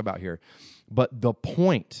could talk about here. But the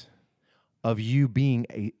point of you being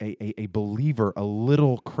a believer, a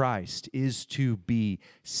little Christ, is to be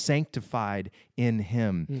sanctified in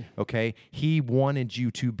him, okay? He wanted you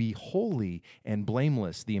to be holy and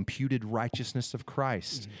blameless, the imputed righteousness of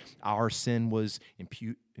Christ. Our sin was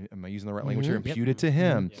am I using the right language here? Imputed to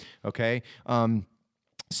him, okay?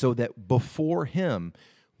 So that before him,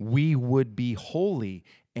 we would be holy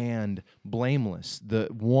and blameless.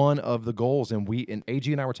 One of the goals, and AG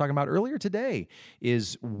and I were talking about earlier today,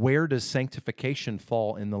 is where does sanctification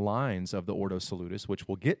fall in the lines of the Ordo Salutis, which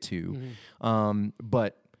we'll get to.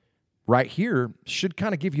 But right here should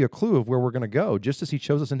kind of give you a clue of where we're going to go. Just as he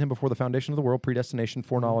chose us in him before the foundation of the world, predestination,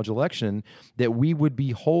 foreknowledge, election, that we would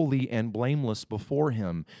be holy and blameless before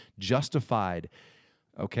him, justified.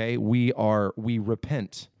 Okay, we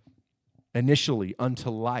repent initially unto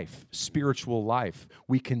life, spiritual life.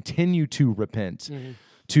 We continue to repent,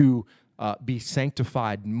 to be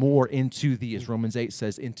sanctified more into as Romans 8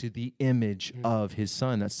 says, into the image of his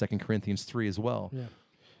Son. That's 2 Corinthians 3 as well. Yeah.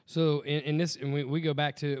 So in this, and we go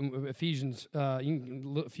back to Ephesians, you can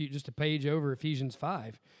look just a page over, Ephesians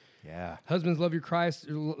 5. Yeah. Husbands, love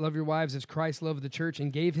your wives as Christ loved the church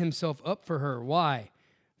and gave himself up for her. Why?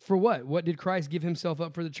 For what? What did Christ give himself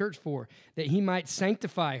up for the church for? That he might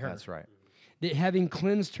sanctify her. That's right. That having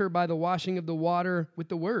cleansed her by the washing of the water with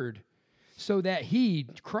the word, so that he,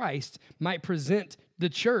 Christ, might present the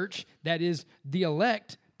church, that is the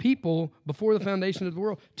elect people before the foundation of the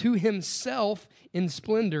world, to himself in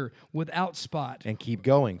splendor, without spot. And keep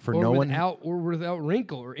going. For or no without, one... Or without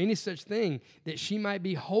wrinkle or any such thing, that she might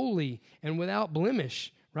be holy and without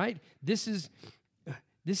blemish, right? This is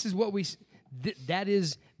what we... That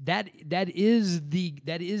is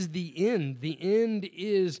the end. The end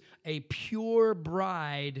is a pure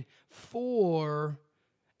bride for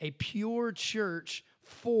a pure church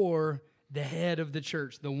for the head of the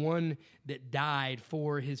church, the one that died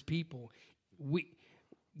for his people.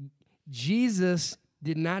 Jesus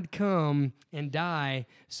did not come and die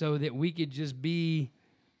so that we could just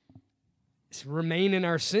remain in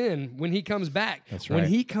our sin when he comes back. That's right. When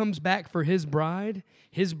he comes back for his bride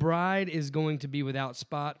is going to be without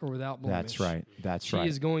spot or without blemish. That's right. She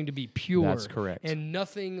is going to be pure. That's correct. And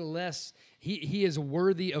nothing less. He is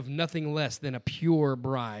worthy of nothing less than a pure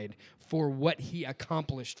bride for what he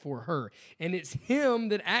accomplished for her. And it's him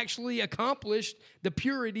that actually accomplished the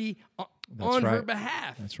purity on her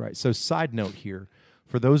behalf. That's right. So side note here,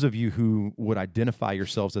 for those of you who would identify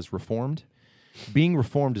yourselves as Reformed, being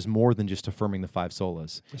Reformed is more than just affirming the five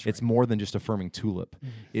solas. It's more than just affirming tulip.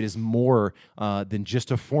 It is more than just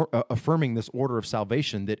affirming this order of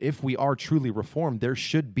salvation, that if we are truly Reformed, there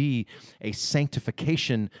should be a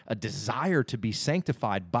sanctification, a desire to be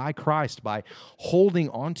sanctified by Christ, by holding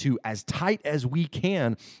onto as tight as we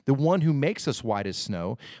can the one who makes us white as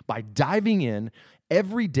snow, by diving in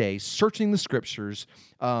every day, searching the scriptures.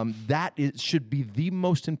 That should be the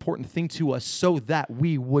most important thing to us, so that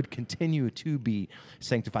we would continue to be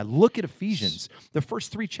sanctified. Look at Ephesians. The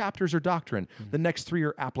first 3 chapters are doctrine. The next 3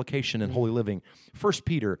 are application and holy living. 1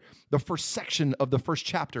 Peter, the first section of the first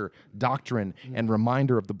chapter, doctrine and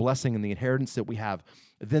reminder of the blessing and the inheritance that we have.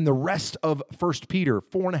 Then the rest of 1 Peter,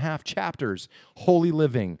 4.5 chapters, holy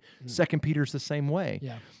living. 2 Peter's the same way.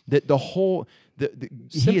 Yeah. That the whole...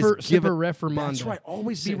 Semper reformanda. That's right.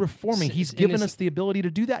 Always be reforming. He's given us the ability to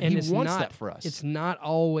do that. And he wants that for us. It's not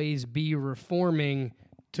always be reforming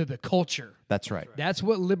to the culture. That's right. That's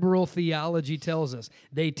what liberal theology tells us.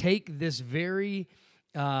 They take this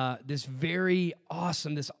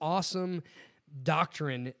awesome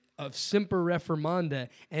doctrine of semper reformanda,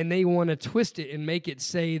 and they want to twist it and make it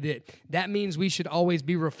say that means we should always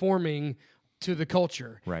be reforming to the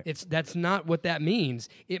culture. Right. That's not what that means.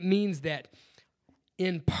 It means that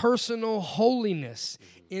in personal holiness,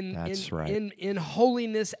 in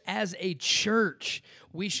holiness as a church,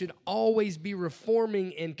 we should always be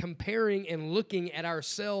reforming and comparing and looking at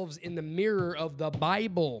ourselves in the mirror of the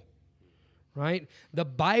Bible. Right? The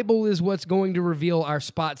Bible is what's going to reveal our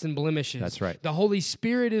spots and blemishes. That's right. The Holy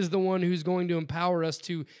Spirit is the one who's going to empower us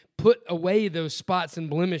to put away those spots and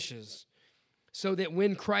blemishes, so that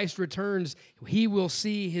when Christ returns, he will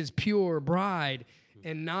see his pure bride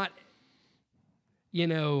and not,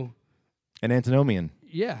 an antinomian.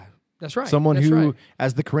 Yeah, that's right. Someone who,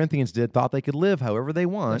 as the Corinthians did, thought they could live however they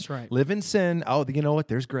want. That's right. Live in sin. Oh, you know what?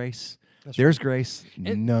 There's grace. There's grace.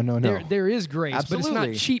 And no. There is grace, Absolutely. but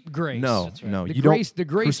it's not cheap grace. No. The You grace, don't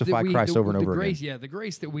crucify Christ over and over again. Yeah, the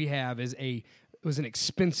grace that we have is a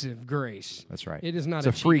expensive grace. That's right. It is not It's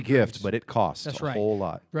a free cheap gift, grace. but it costs That's a right. whole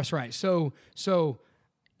lot. That's right. So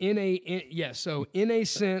in a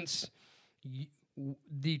sense,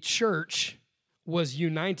 the church was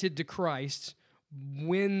united to Christ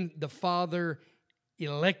when the Father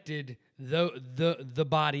elected the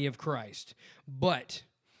body of Christ. But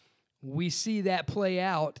we see that play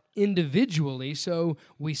out individually. So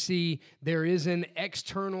we see there is an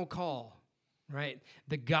external call, right?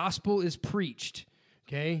 The gospel is preached,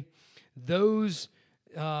 okay? Those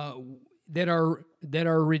that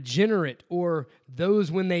are regenerate, or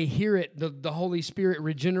those when they hear it, the Holy Spirit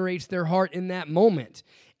regenerates their heart in that moment.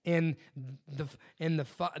 And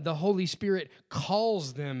the Holy Spirit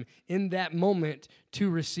calls them in that moment to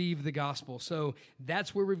receive the gospel. So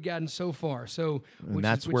that's where we've gotten so far. So And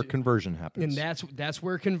that's where conversion happens. and that's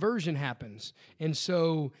where conversion happens. And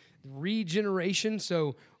so regeneration.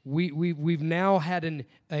 So we've now had an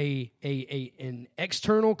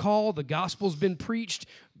external call. The gospel's been preached.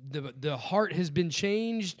 The heart has been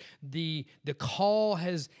changed. The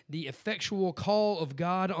effectual call of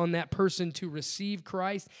God on that person to receive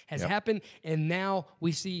Christ has happened, and now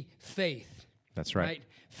we see faith. That's right.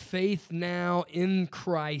 Faith now in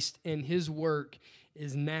Christ and His work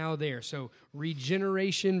is now there. So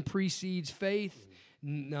regeneration precedes faith.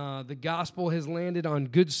 The gospel has landed on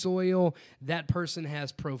good soil. That person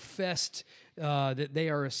has professed that they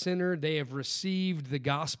are a sinner. They have received the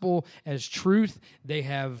gospel as truth. They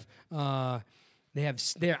have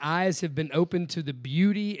their eyes have been opened to the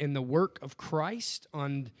beauty and the work of Christ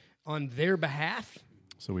on their behalf.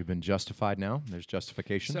 So we've been justified now. There's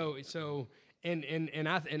justification. So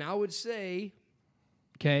I would say,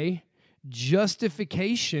 okay,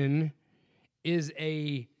 justification is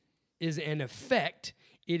an effect.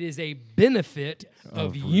 It is a benefit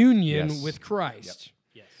of union with Christ.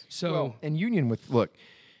 Yes. So and union with, look,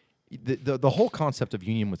 the whole concept of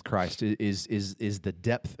union with Christ is the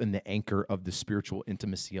depth and the anchor of the spiritual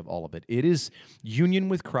intimacy of all of it. It is union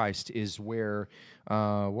with Christ is where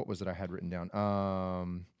what was it I had written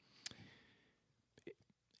down?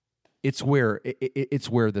 It's where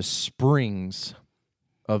the springs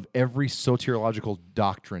of every soteriological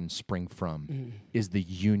doctrine spring from is the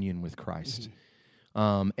union with Christ.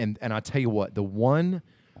 And I tell you what, the one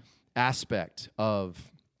aspect of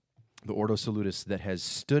the Ordo Salutis that has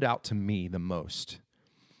stood out to me the most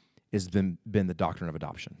has been the doctrine of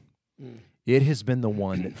adoption. It has been the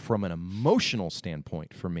one that, from an emotional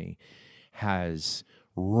standpoint for me, has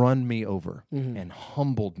run me over and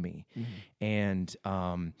humbled me. And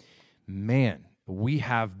man, we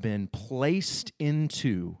have been placed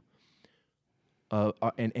into,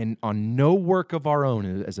 and on no work of our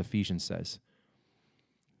own, as Ephesians says,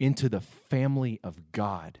 into the family of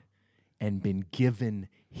God and been given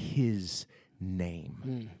His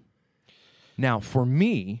name. Now, for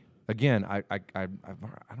me, again, I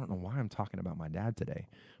don't know why I'm talking about my dad today,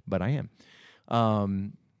 but I am.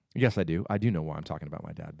 Yes, I do. I do know why I'm talking about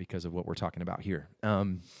my dad, because of what we're talking about here.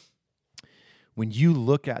 When you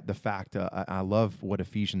look at the fact, I love what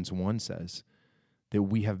Ephesians 1 says, that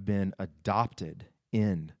we have been adopted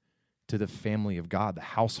in to the family of God, the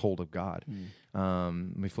household of God. Let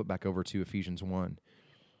me flip back over to Ephesians 1.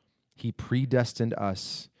 He predestined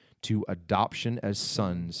us to adoption as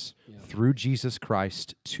sons through Jesus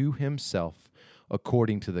Christ to Himself,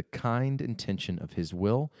 according to the kind intention of His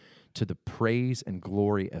will, to the praise and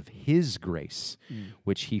glory of His grace,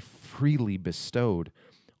 which He freely bestowed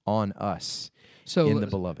on us in the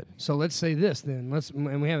beloved. So let's say this then.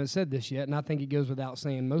 And we haven't said this yet, and I think it goes without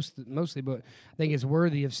saying mostly, but I think it's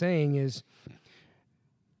worthy of saying is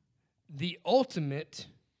the ultimate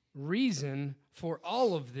reason for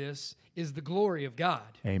all of this is the glory of God.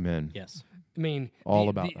 Amen. Yes. I mean,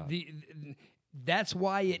 about that. That's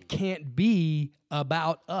why it can't be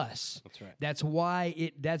about us. That's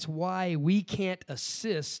right. That's why we can't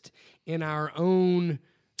assist in our own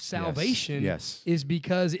salvation. Yes. Is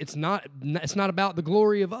because it's not about the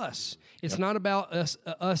glory of us. It's not about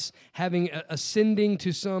us having ascending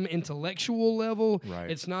to some intellectual level. Right.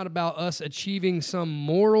 It's not about us achieving some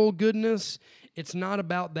moral goodness. It's not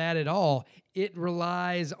about that at all. It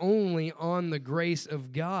relies only on the grace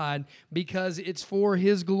of God, because it's for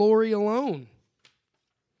His glory alone.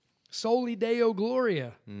 Soli Deo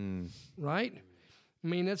Gloria. Right? I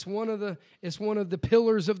mean, it's one of the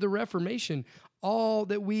pillars of the Reformation. All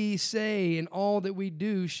that we say and all that we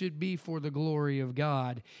do should be for the glory of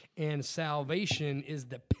God, and salvation is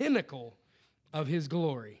the pinnacle of His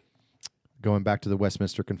glory. Going back to the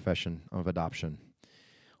Westminster Confession of Adoption.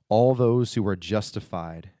 All those who are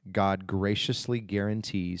justified, God graciously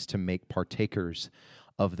guarantees to make partakers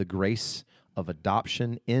of the grace of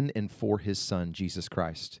adoption in and for his Son, Jesus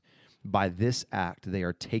Christ. By this act, they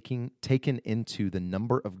are taken into the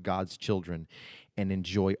number of God's children and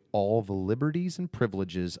enjoy all the liberties and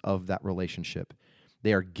privileges of that relationship.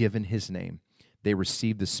 They are given his name. They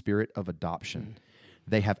receive the spirit of adoption.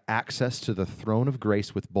 They have access to the throne of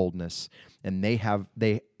grace with boldness, and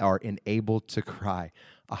they are enabled to cry,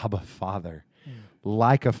 Abba, Father.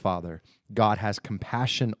 Like a father, God has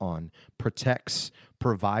compassion on, protects,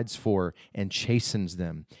 provides for, and chastens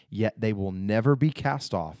them. Yet they will never be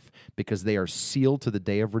cast off because they are sealed to the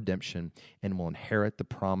day of redemption and will inherit the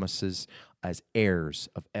promises as heirs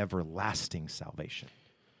of everlasting salvation.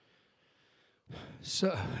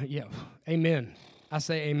 So, yeah, amen. I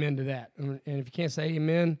say amen to that. And if you can't say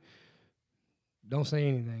amen, don't say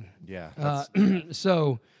anything. Yeah.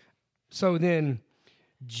 So then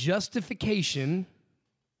justification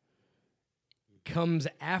comes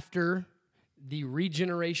after the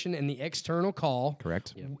regeneration and the external call.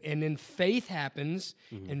 Correct. Yeah. And then faith happens,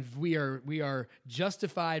 and we are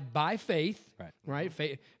justified by faith, right?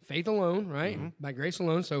 Faith alone, right? By grace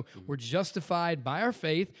alone. So we're justified by our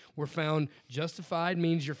faith. We're found justified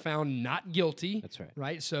means you're found not guilty. That's right.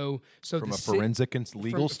 Right. So From a forensic and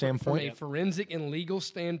legal standpoint, from a forensic and legal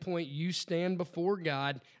standpoint, you stand before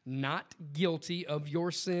God not guilty of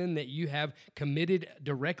your sin that you have committed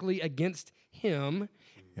directly against Him,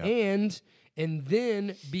 and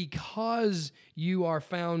then because you are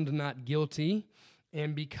found not guilty,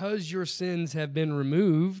 and because your sins have been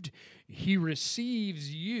removed, He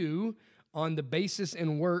receives you on the basis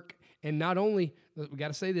and work. And not only, we got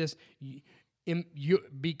to say this,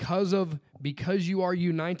 because you are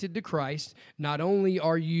united to Christ, not only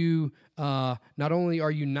are you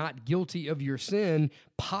not guilty of your sin,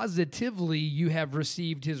 positively you have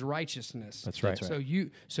received His righteousness. That's right.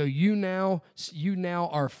 So you now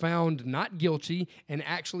are found not guilty and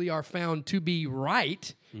actually are found to be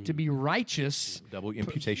right, to be righteous. double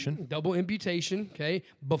imputation. Double imputation, okay,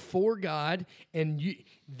 before God, and you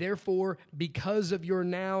therefore, because of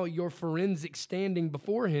your forensic standing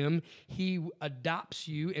before Him, He adopts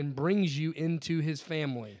you and brings you into His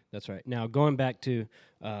family. That's right. Now, going back to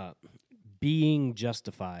being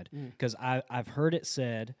justified, because I've heard it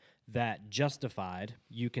said that justified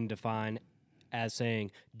you can define as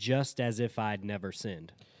saying just as if I'd never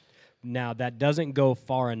sinned. Now, that doesn't go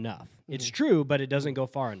far enough. It's true, but it doesn't go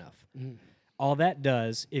far enough. All that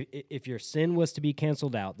does, if your sin was to be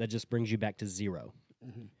canceled out, that just brings you back to zero.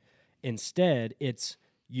 Instead, it's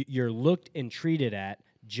you're looked and treated at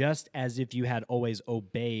just as if you had always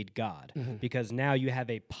obeyed God, because now you have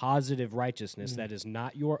a positive righteousness that is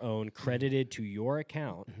not your own, credited to your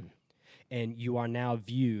account, and you are now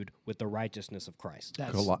viewed with the righteousness of Christ.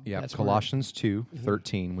 That's Colossians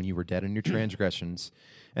 2:13, when you were dead in your transgressions.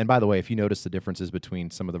 And by the way, if you notice the differences between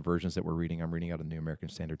some of the versions that we're reading, I'm reading out of the New American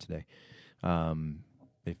Standard today.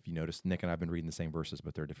 If you notice, Nick and I have been reading the same verses,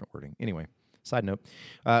 but they're different wording. Anyway, side note,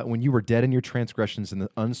 when you were dead in your transgressions and the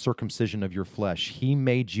uncircumcision of your flesh, He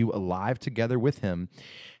made you alive together with Him,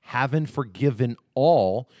 having forgiven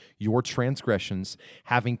all your transgressions,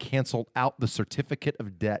 having canceled out the certificate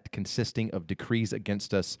of debt consisting of decrees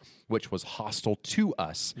against us, which was hostile to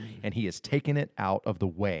us, and He has taken it out of the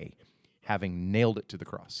way, having nailed it to the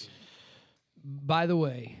cross. By the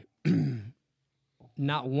way,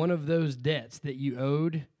 not one of those debts that you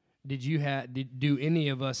owed do any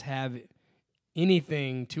of us have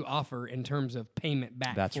anything to offer in terms of payment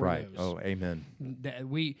back. That's for right. those. Oh, amen.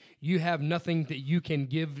 You have nothing that you can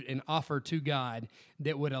give and offer to God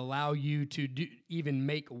that would allow you to even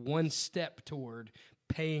make one step toward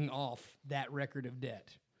paying off that record of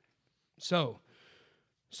debt. So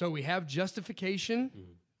we have justification,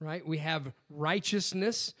 right? We have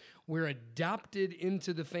righteousness. We're adopted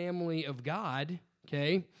into the family of God,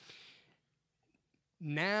 okay?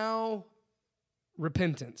 Now,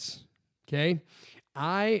 repentance. Okay,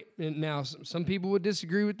 now some people would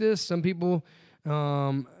disagree with this. Some people,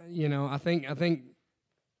 I think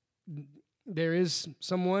there is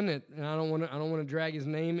someone that, and I don't want to drag his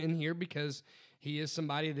name in here because he is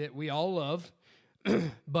somebody that we all love,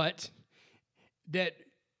 but that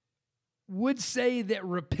would say that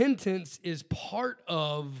repentance is part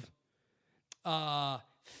of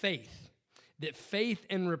faith. That faith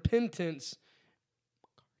and repentance.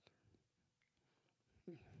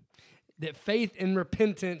 That faith and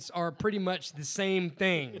repentance are pretty much the same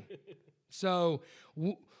thing. So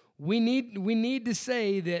we need to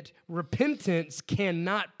say that repentance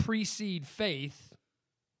cannot precede faith,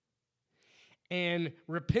 and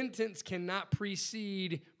repentance cannot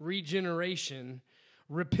precede regeneration.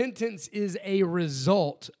 Repentance is a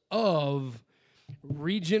result of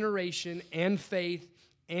regeneration and faith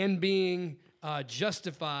being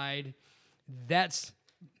justified, that's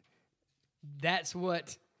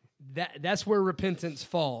where repentance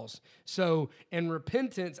falls. So, and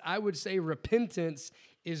repentance, I would say repentance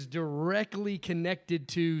is directly connected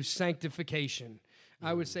to sanctification.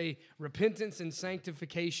 I would say repentance and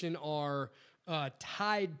sanctification are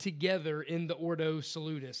tied together in the Ordo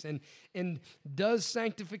Salutis. And does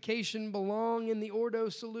sanctification belong in the Ordo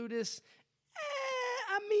Salutis?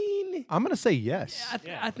 I mean, I'm going to say yes.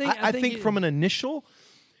 I think from an initial,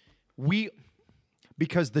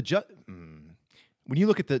 because when you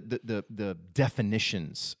look at the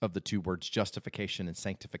definitions of the two words justification and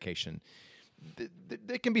sanctification,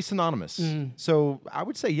 they can be synonymous. So I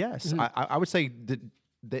would say yes. I would say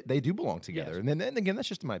that they do belong together. Yes. And then again, that's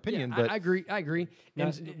just my opinion. Yeah, but I agree.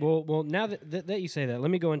 Now, well, now that you say that,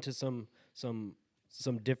 let me go into some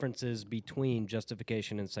differences between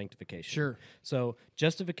justification and sanctification. Sure. So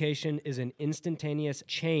justification is an instantaneous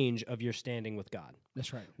change of your standing with God.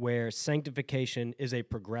 That's right. Where sanctification is a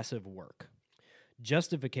progressive work.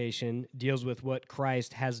 Justification deals with what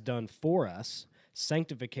Christ has done for us.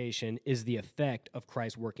 Sanctification is the effect of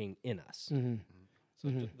Christ working in us.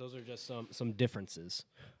 So those are just some differences.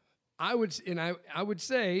 I would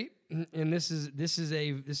say, and this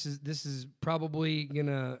is probably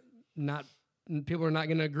gonna not, people are not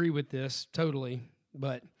gonna agree with this totally,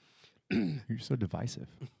 but you're so divisive.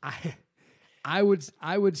 I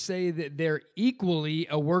would say that they're equally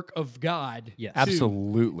a work of God. Yes,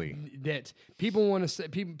 absolutely. That people want to say,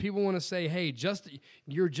 people want to say, hey,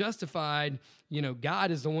 you're justified. You know,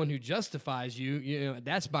 God is the one who justifies you. You know,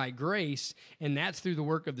 that's by grace, and that's through the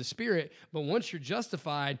work of the Spirit. But once you're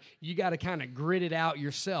justified, you got to kind of grit it out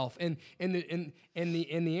yourself. And the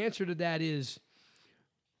answer to that is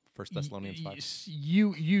 1 Thessalonians 5.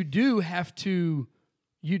 You do have to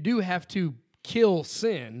kill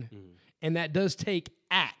sin. And that does take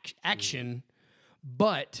action,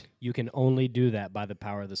 but you can only do that by the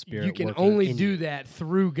power of the Spirit. You can only do that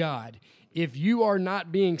through God. If you are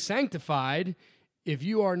not being sanctified,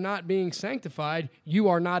 you are not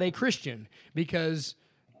a Christian, because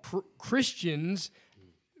Christians,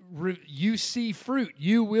 you see fruit.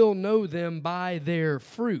 You will know them by their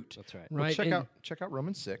fruit. That's right. Right. Well, check out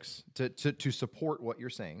Romans 6 to support what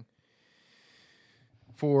you're saying.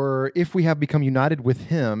 For if we have become united with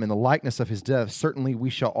him in the likeness of his death, certainly we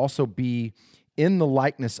shall also be in the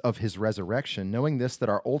likeness of his resurrection, knowing this, that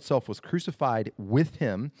our old self was crucified with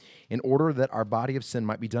him in order that our body of sin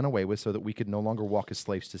might be done away with, so that we could no longer walk as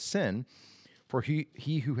slaves to sin. For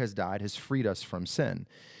he who has died has freed us from sin.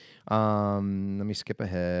 Let me skip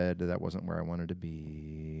ahead. That wasn't where I wanted to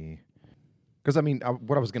be. Because, I mean,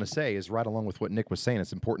 what I was going to say is right along with what Nick was saying.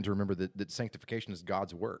 It's important to remember that sanctification is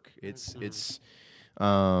God's work.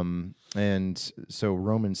 And so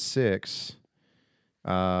Romans 6,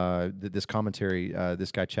 this commentary,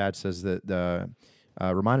 this guy Chad says that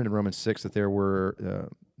reminded in Romans 6 that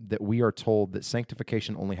that we are told that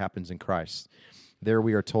sanctification only happens in Christ. There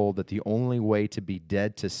we are told that the only way to be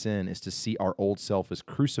dead to sin is to see our old self as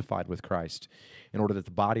crucified with Christ, in order that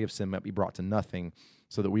the body of sin might be brought to nothing,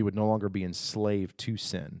 so that we would no longer be enslaved to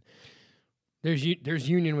sin. There's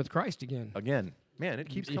union with Christ again. Man, it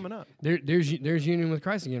keeps coming up. There's union with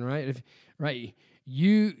Christ again, right?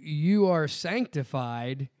 You are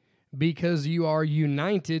sanctified because you are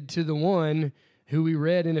united to the one who we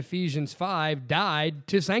read in Ephesians 5 died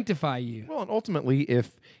to sanctify you. Well, and ultimately,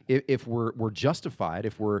 if we're justified,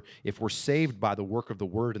 if we're saved by the work of the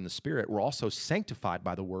Word and the Spirit, we're also sanctified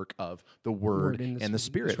by the work of the Word and the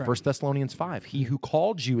Spirit. Right. 1 Thessalonians 5. He who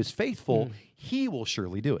called you is faithful; he will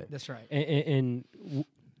surely do it. That's right. And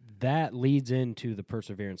that leads into the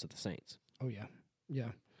perseverance of the saints. Oh yeah.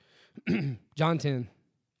 John 10.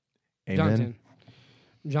 Amen.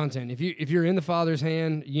 John 10. If you're in the Father's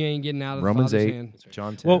hand, you ain't getting out of Romans the Father's 8, hand.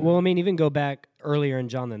 John 10. Well, I mean, even go back earlier in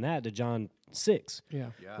John than that to John 6.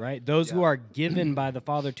 Yeah. Right? Those who are given by the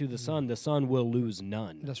Father to the Son will lose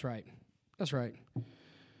none. That's right.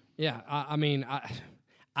 Yeah. I mean,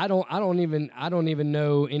 I don't even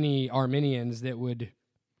know any Arminians that would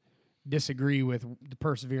disagree with the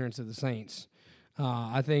perseverance of the saints.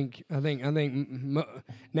 I think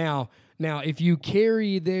now if you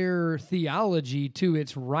carry their theology to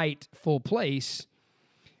its rightful place,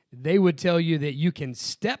 they would tell you that you can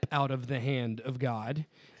step out of the hand of God.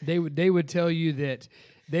 They would tell you that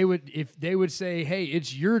they would say, hey,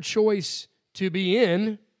 it's your choice to be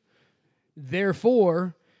in,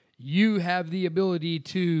 therefore you have the ability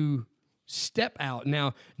to step out.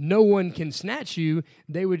 Now, no one can snatch you.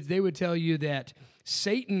 They would tell you that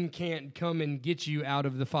Satan can't come and get you out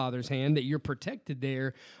of the Father's hand, that you're protected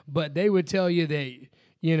there, but they would tell you that,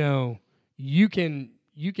 you can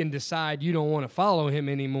you can decide you don't want to follow him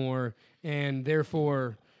anymore, and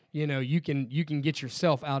therefore, you can get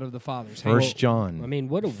yourself out of the Father's hand. First John. I mean,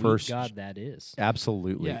 what a weak God that is.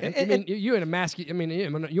 Absolutely. Yeah, you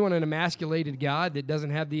want an emasculated God that doesn't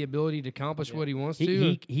have the ability to accomplish what he wants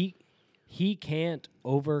to. He can't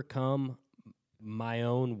overcome my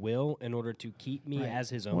own will in order to keep me as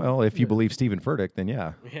his own. Well, if you believe Stephen Furtick, then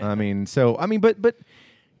yeah. But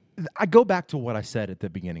I go back to what I said at the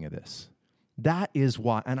beginning of this. That is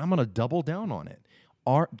why, and I'm going to double down on it.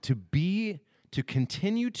 To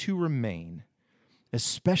continue to remain,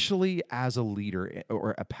 especially as a leader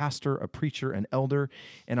or a pastor, a preacher, an elder,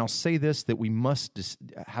 and I'll say this, that we must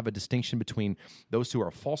have a distinction between those who are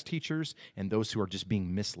false teachers and those who are just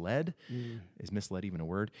being misled. Is misled even a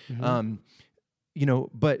word? But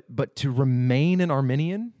to remain an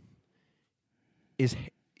Arminian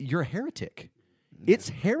you're a heretic. It's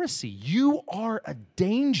heresy. You are a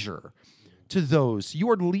danger to those. You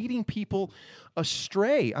are leading people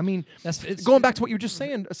astray. I mean, it's going back to what you were just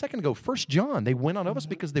saying a second ago. 1 John, they went out of us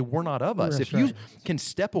because they were not of us. If you can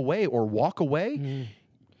step away or walk away,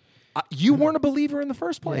 you weren't a believer in the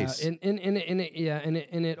first place. Yeah, and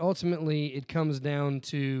it ultimately it comes down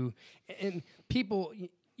to, and people,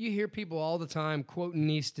 you hear people all the time quoting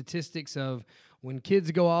these statistics of when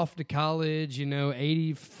kids go off to college,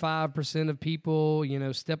 85% of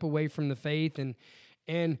people, step away from the faith,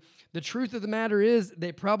 and the truth of the matter is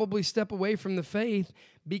they probably step away from the faith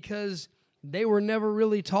because they were never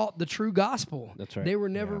really taught the true gospel. That's right. They were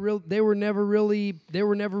never they were never really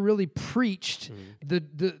preached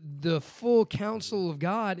the full counsel of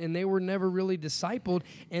God, and they were never really discipled.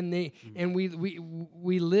 And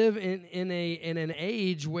we live in an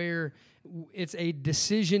age where it's a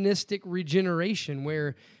decisionistic regeneration,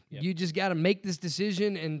 where you just got to make this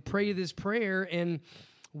decision and pray this prayer. And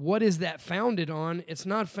what is that founded on? It's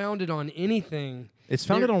not founded on anything. It's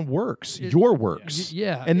founded on works, your works.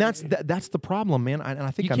 Yeah. And that's the problem, man. And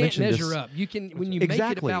I think I mentioned this. You can't measure up. You can, when you make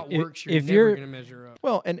it about works, you're if never you're going to measure up.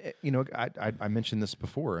 Well, and I mentioned this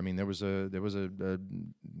before. I mean, there was a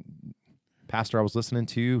pastor I was listening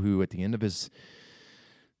to who, at the end of his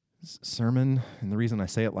sermon, and the reason I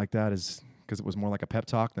say it like that is because it was more like a pep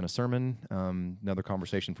talk than a sermon. Another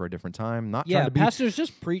conversation for a different time. Not trying to be pastors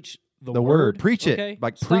just preach the word. Preach it. Okay?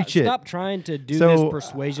 Preach it. Stop trying to do this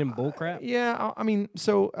persuasion bullcrap. Yeah,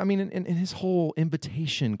 and his whole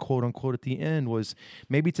invitation, quote unquote, at the end was,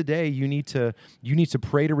 maybe today you need to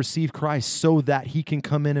pray to receive Christ so that he can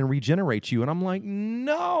come in and regenerate you. And I'm like,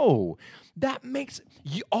 no. That makes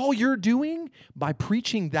all you're doing by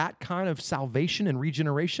preaching that kind of salvation and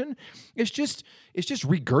regeneration is just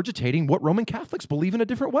regurgitating what Roman Catholics believe in a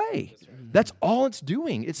different way. That's all it's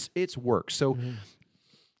doing. It's work. So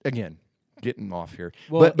again, getting off here.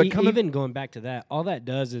 Well, but even going back to that, all that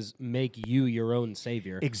does is make you your own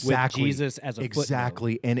savior. Exactly. With Jesus as a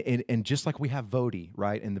exactly. footnote. And just like we have Vodi,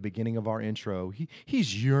 right, in the beginning of our intro,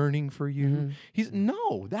 he's yearning for you.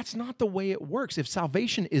 No, that's not the way it works. If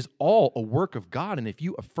salvation is all a work of God, and if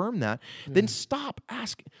you affirm that, then stop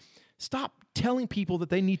telling people that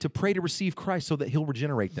they need to pray to receive Christ so that he'll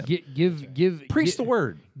regenerate them. Preach the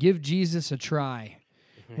word. Give Jesus a try.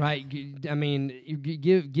 Right, I mean,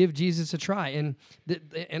 give Jesus a try, and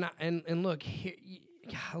look, here,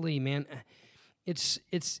 golly, man, it's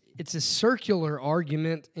a circular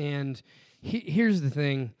argument, and here's the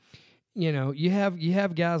thing, you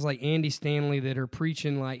have guys like Andy Stanley that are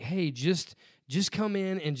preaching like, hey, just come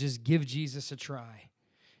in and just give Jesus a try,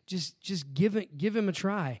 just give him a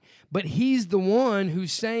try, but he's the one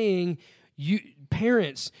who's saying,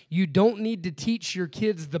 parents, you don't need to teach your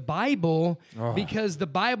kids the Bible because the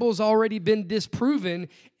Bible's already been disproven,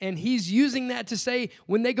 and he's using that to say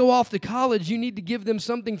when they go off to college, you need to give them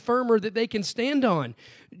something firmer that they can stand on.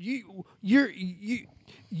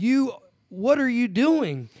 What are you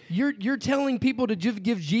doing? You're telling people to just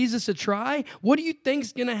give Jesus a try? What do you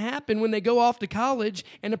think's going to happen when they go off to college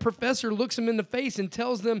and a professor looks them in the face and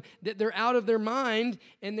tells them that they're out of their mind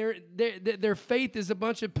and their faith is a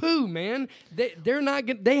bunch of poo, man?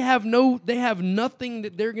 They have nothing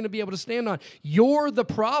that they're going to be able to stand on. You're the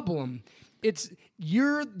problem.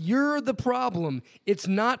 You're the problem. It's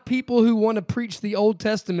not people who want to preach the Old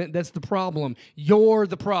Testament that's the problem. You're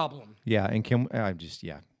the problem. Yeah, and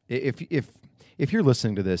If you're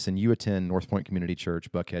listening to this and you attend North Point Community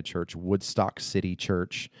Church, Buckhead Church, Woodstock City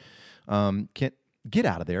Church, get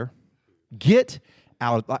out of there. Get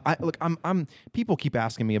out. People keep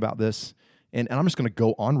asking me about this, and I'm just going to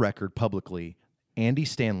go on record publicly. Andy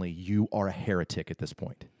Stanley, you are a heretic at this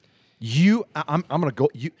point. I'm going to go.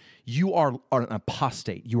 You are an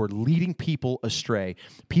apostate. You are leading people astray.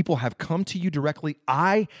 People have come to you directly.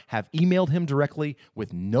 I have emailed him directly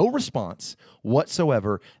with no response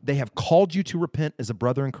whatsoever. They have called you to repent as a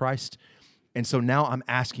brother in Christ. And so now I'm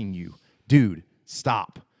asking you, dude,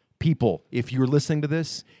 stop. People, if you're listening to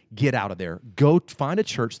this, get out of there. Go find a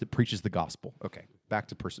church that preaches the gospel. Okay, back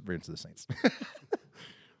to Perseverance of the Saints.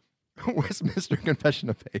 Westminster Confession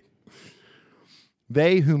of Faith.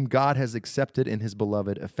 They whom God has accepted in his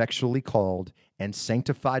beloved, effectually called, and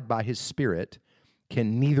sanctified by his Spirit,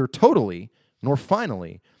 can neither totally nor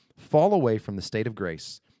finally fall away from the state of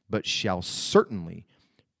grace, but shall certainly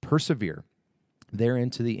persevere therein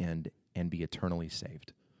to the end and be eternally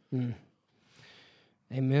saved.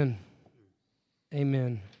 Amen.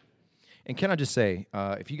 Amen. And can I just say,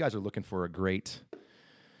 if you guys are looking for a great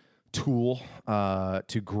tool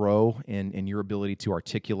to grow in your ability to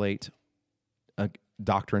articulate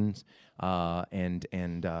doctrines and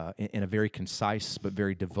in a very concise but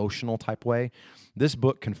very devotional type way, this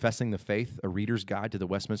book, Confessing the Faith, A Reader's Guide to the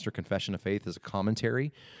Westminster Confession of Faith, is a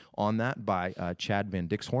commentary on that by Chad Van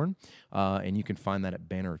Dixhorn, and you can find that at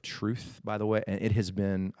Banner of Truth, by the way. And it has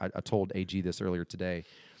been, I told AG this earlier today,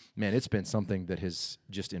 man, it's been something that has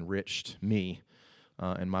just enriched me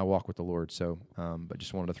in my walk with the Lord. So, but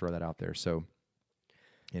just wanted to throw that out there. So,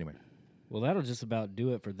 anyway. Well, that'll just about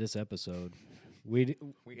do it for this episode. We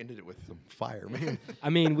ended it with some fire, man. I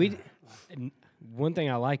mean, one thing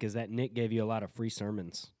I like is that Nick gave you a lot of free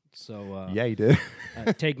sermons. So yeah, he did.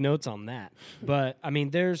 Take notes on that. But I mean,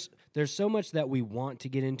 there's so much that we want to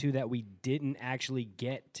get into that we didn't actually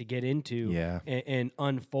get to get into, and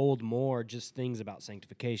unfold more. Just things about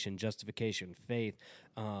sanctification, justification, faith.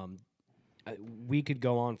 We could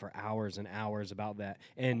go on for hours and hours about that.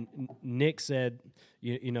 And Nick said,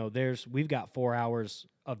 you know, we've got 4 hours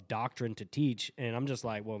of doctrine to teach, and I'm just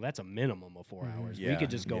like, well, that's a minimum of 4 hours. We could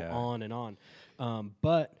just go on and on.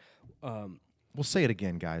 But we'll say it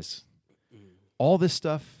again, guys. All this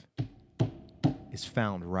stuff is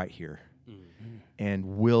found right here,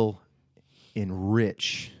 and will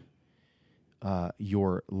enrich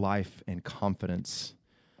your life and confidence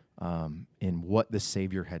in what the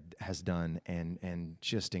Savior has done, and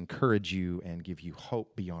just encourage you and give you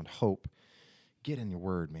hope beyond hope. Get in your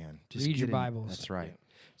Word, man. Just read your Bibles. That's right.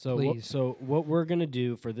 So what we're going to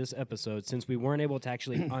do for this episode, since we weren't able to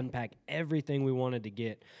actually unpack everything we wanted to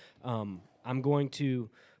get, I'm going to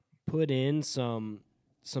put in some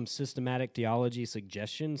systematic theology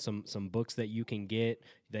suggestions, some books that you can get,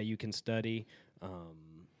 that you can study.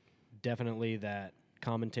 Definitely that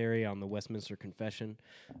commentary on the Westminster Confession.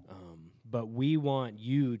 But we want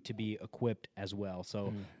you to be equipped as well.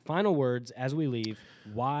 So final words as we leave,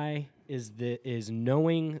 why is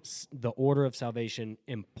knowing the order of salvation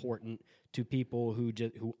important to people who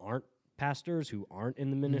aren't pastors, who aren't in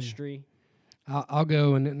the ministry? I'll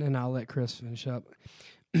go and I'll let Chris finish up.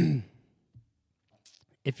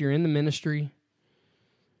 If you're in the ministry,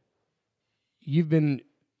 you've been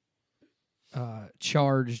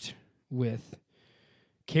charged with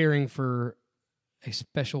caring for a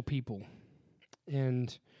special people,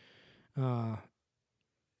 and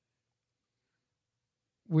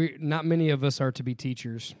not many of us are to be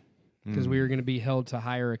teachers because we are going to be held to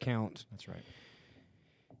higher account. That's right.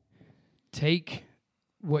 Take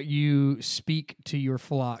what you speak to your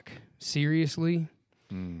flock seriously.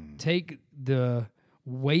 Take the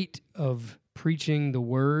weight of preaching the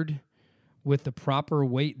word with the proper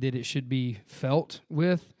weight that it should be felt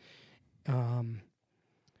with.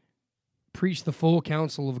 Preach the full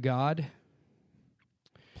counsel of God.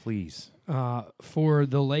 Please. For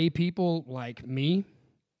the lay people like me,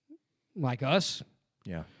 like us.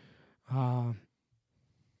 Yeah.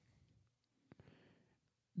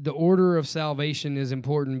 The order of salvation is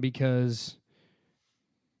important because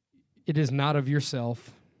it is not of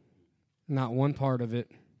yourself, not one part of it,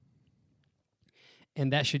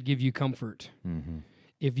 and that should give you comfort.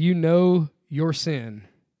 If you know your sin,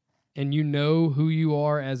 and you know who you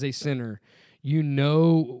are as a sinner, you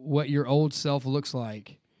know what your old self looks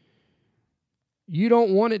like, you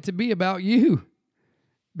don't want it to be about you,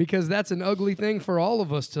 because that's an ugly thing for all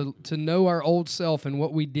of us to know our old self and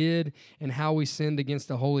what we did and how we sinned against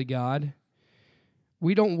a holy God.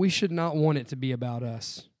 We should not want it to be about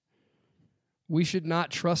us. We should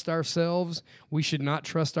not trust ourselves. We should not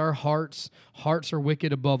trust our hearts. Hearts are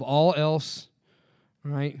wicked above all else,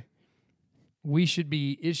 right? We should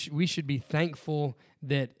be thankful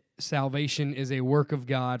that salvation is a work of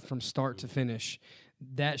God from start to finish.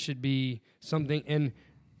 That should be something. And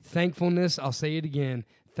thankfulness, I'll say it again,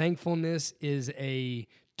 thankfulness is a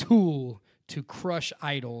tool to crush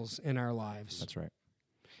idols in our lives. That's right.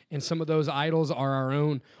 And some of those idols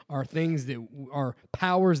are things that are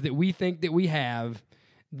powers that we think that we have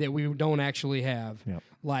that we don't actually have. Yep.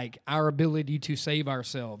 Like our ability to save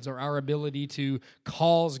ourselves or our ability to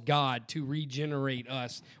cause God to regenerate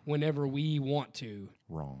us whenever we want to.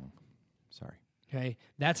 Wrong. Sorry. Okay?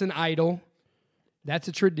 That's an idol. That's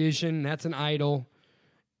a tradition. That's an idol.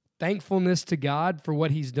 Thankfulness to God for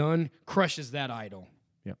what he's done crushes that idol.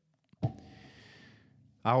 Yep.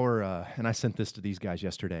 And I sent this to these guys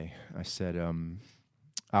yesterday. I said,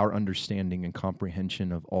 our understanding and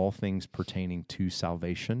comprehension of all things pertaining to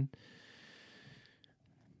salvation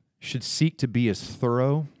should seek to be as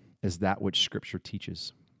thorough as that which Scripture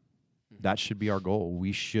teaches. That should be our goal.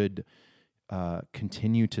 We should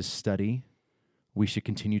continue to study. We should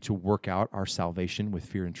continue to work out our salvation with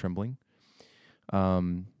fear and trembling.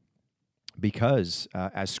 Because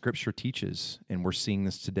as Scripture teaches, and we're seeing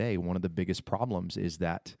this today, one of the biggest problems is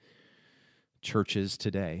that churches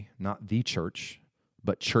today, not the church,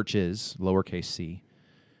 but churches, lowercase c,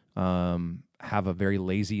 have a very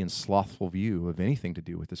lazy and slothful view of anything to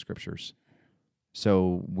do with the Scriptures.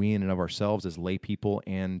 So we in and of ourselves as lay people,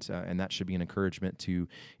 and that should be an encouragement to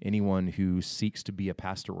anyone who seeks to be a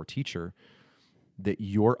pastor or teacher, that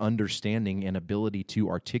your understanding and ability to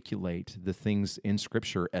articulate the things in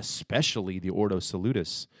Scripture, especially the Ordo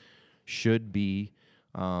Salutis, should be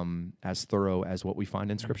as thorough as what we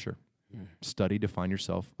find in Scripture. Study to find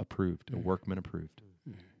yourself approved, a workman approved.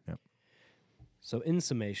 Yep. So in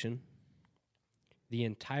summation, the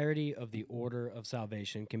entirety of the order of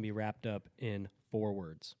salvation can be wrapped up in 4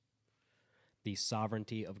 words: the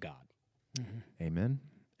sovereignty of God. Amen,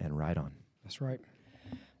 and right on. That's right.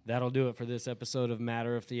 That'll do it for this episode of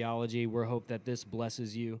Matter of Theology. We hope that this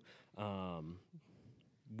blesses you.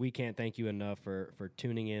 We can't thank you enough for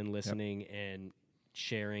tuning in, listening, and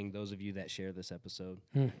sharing, those of you that share this episode.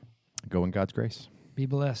 Go in God's grace. Be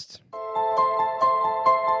blessed.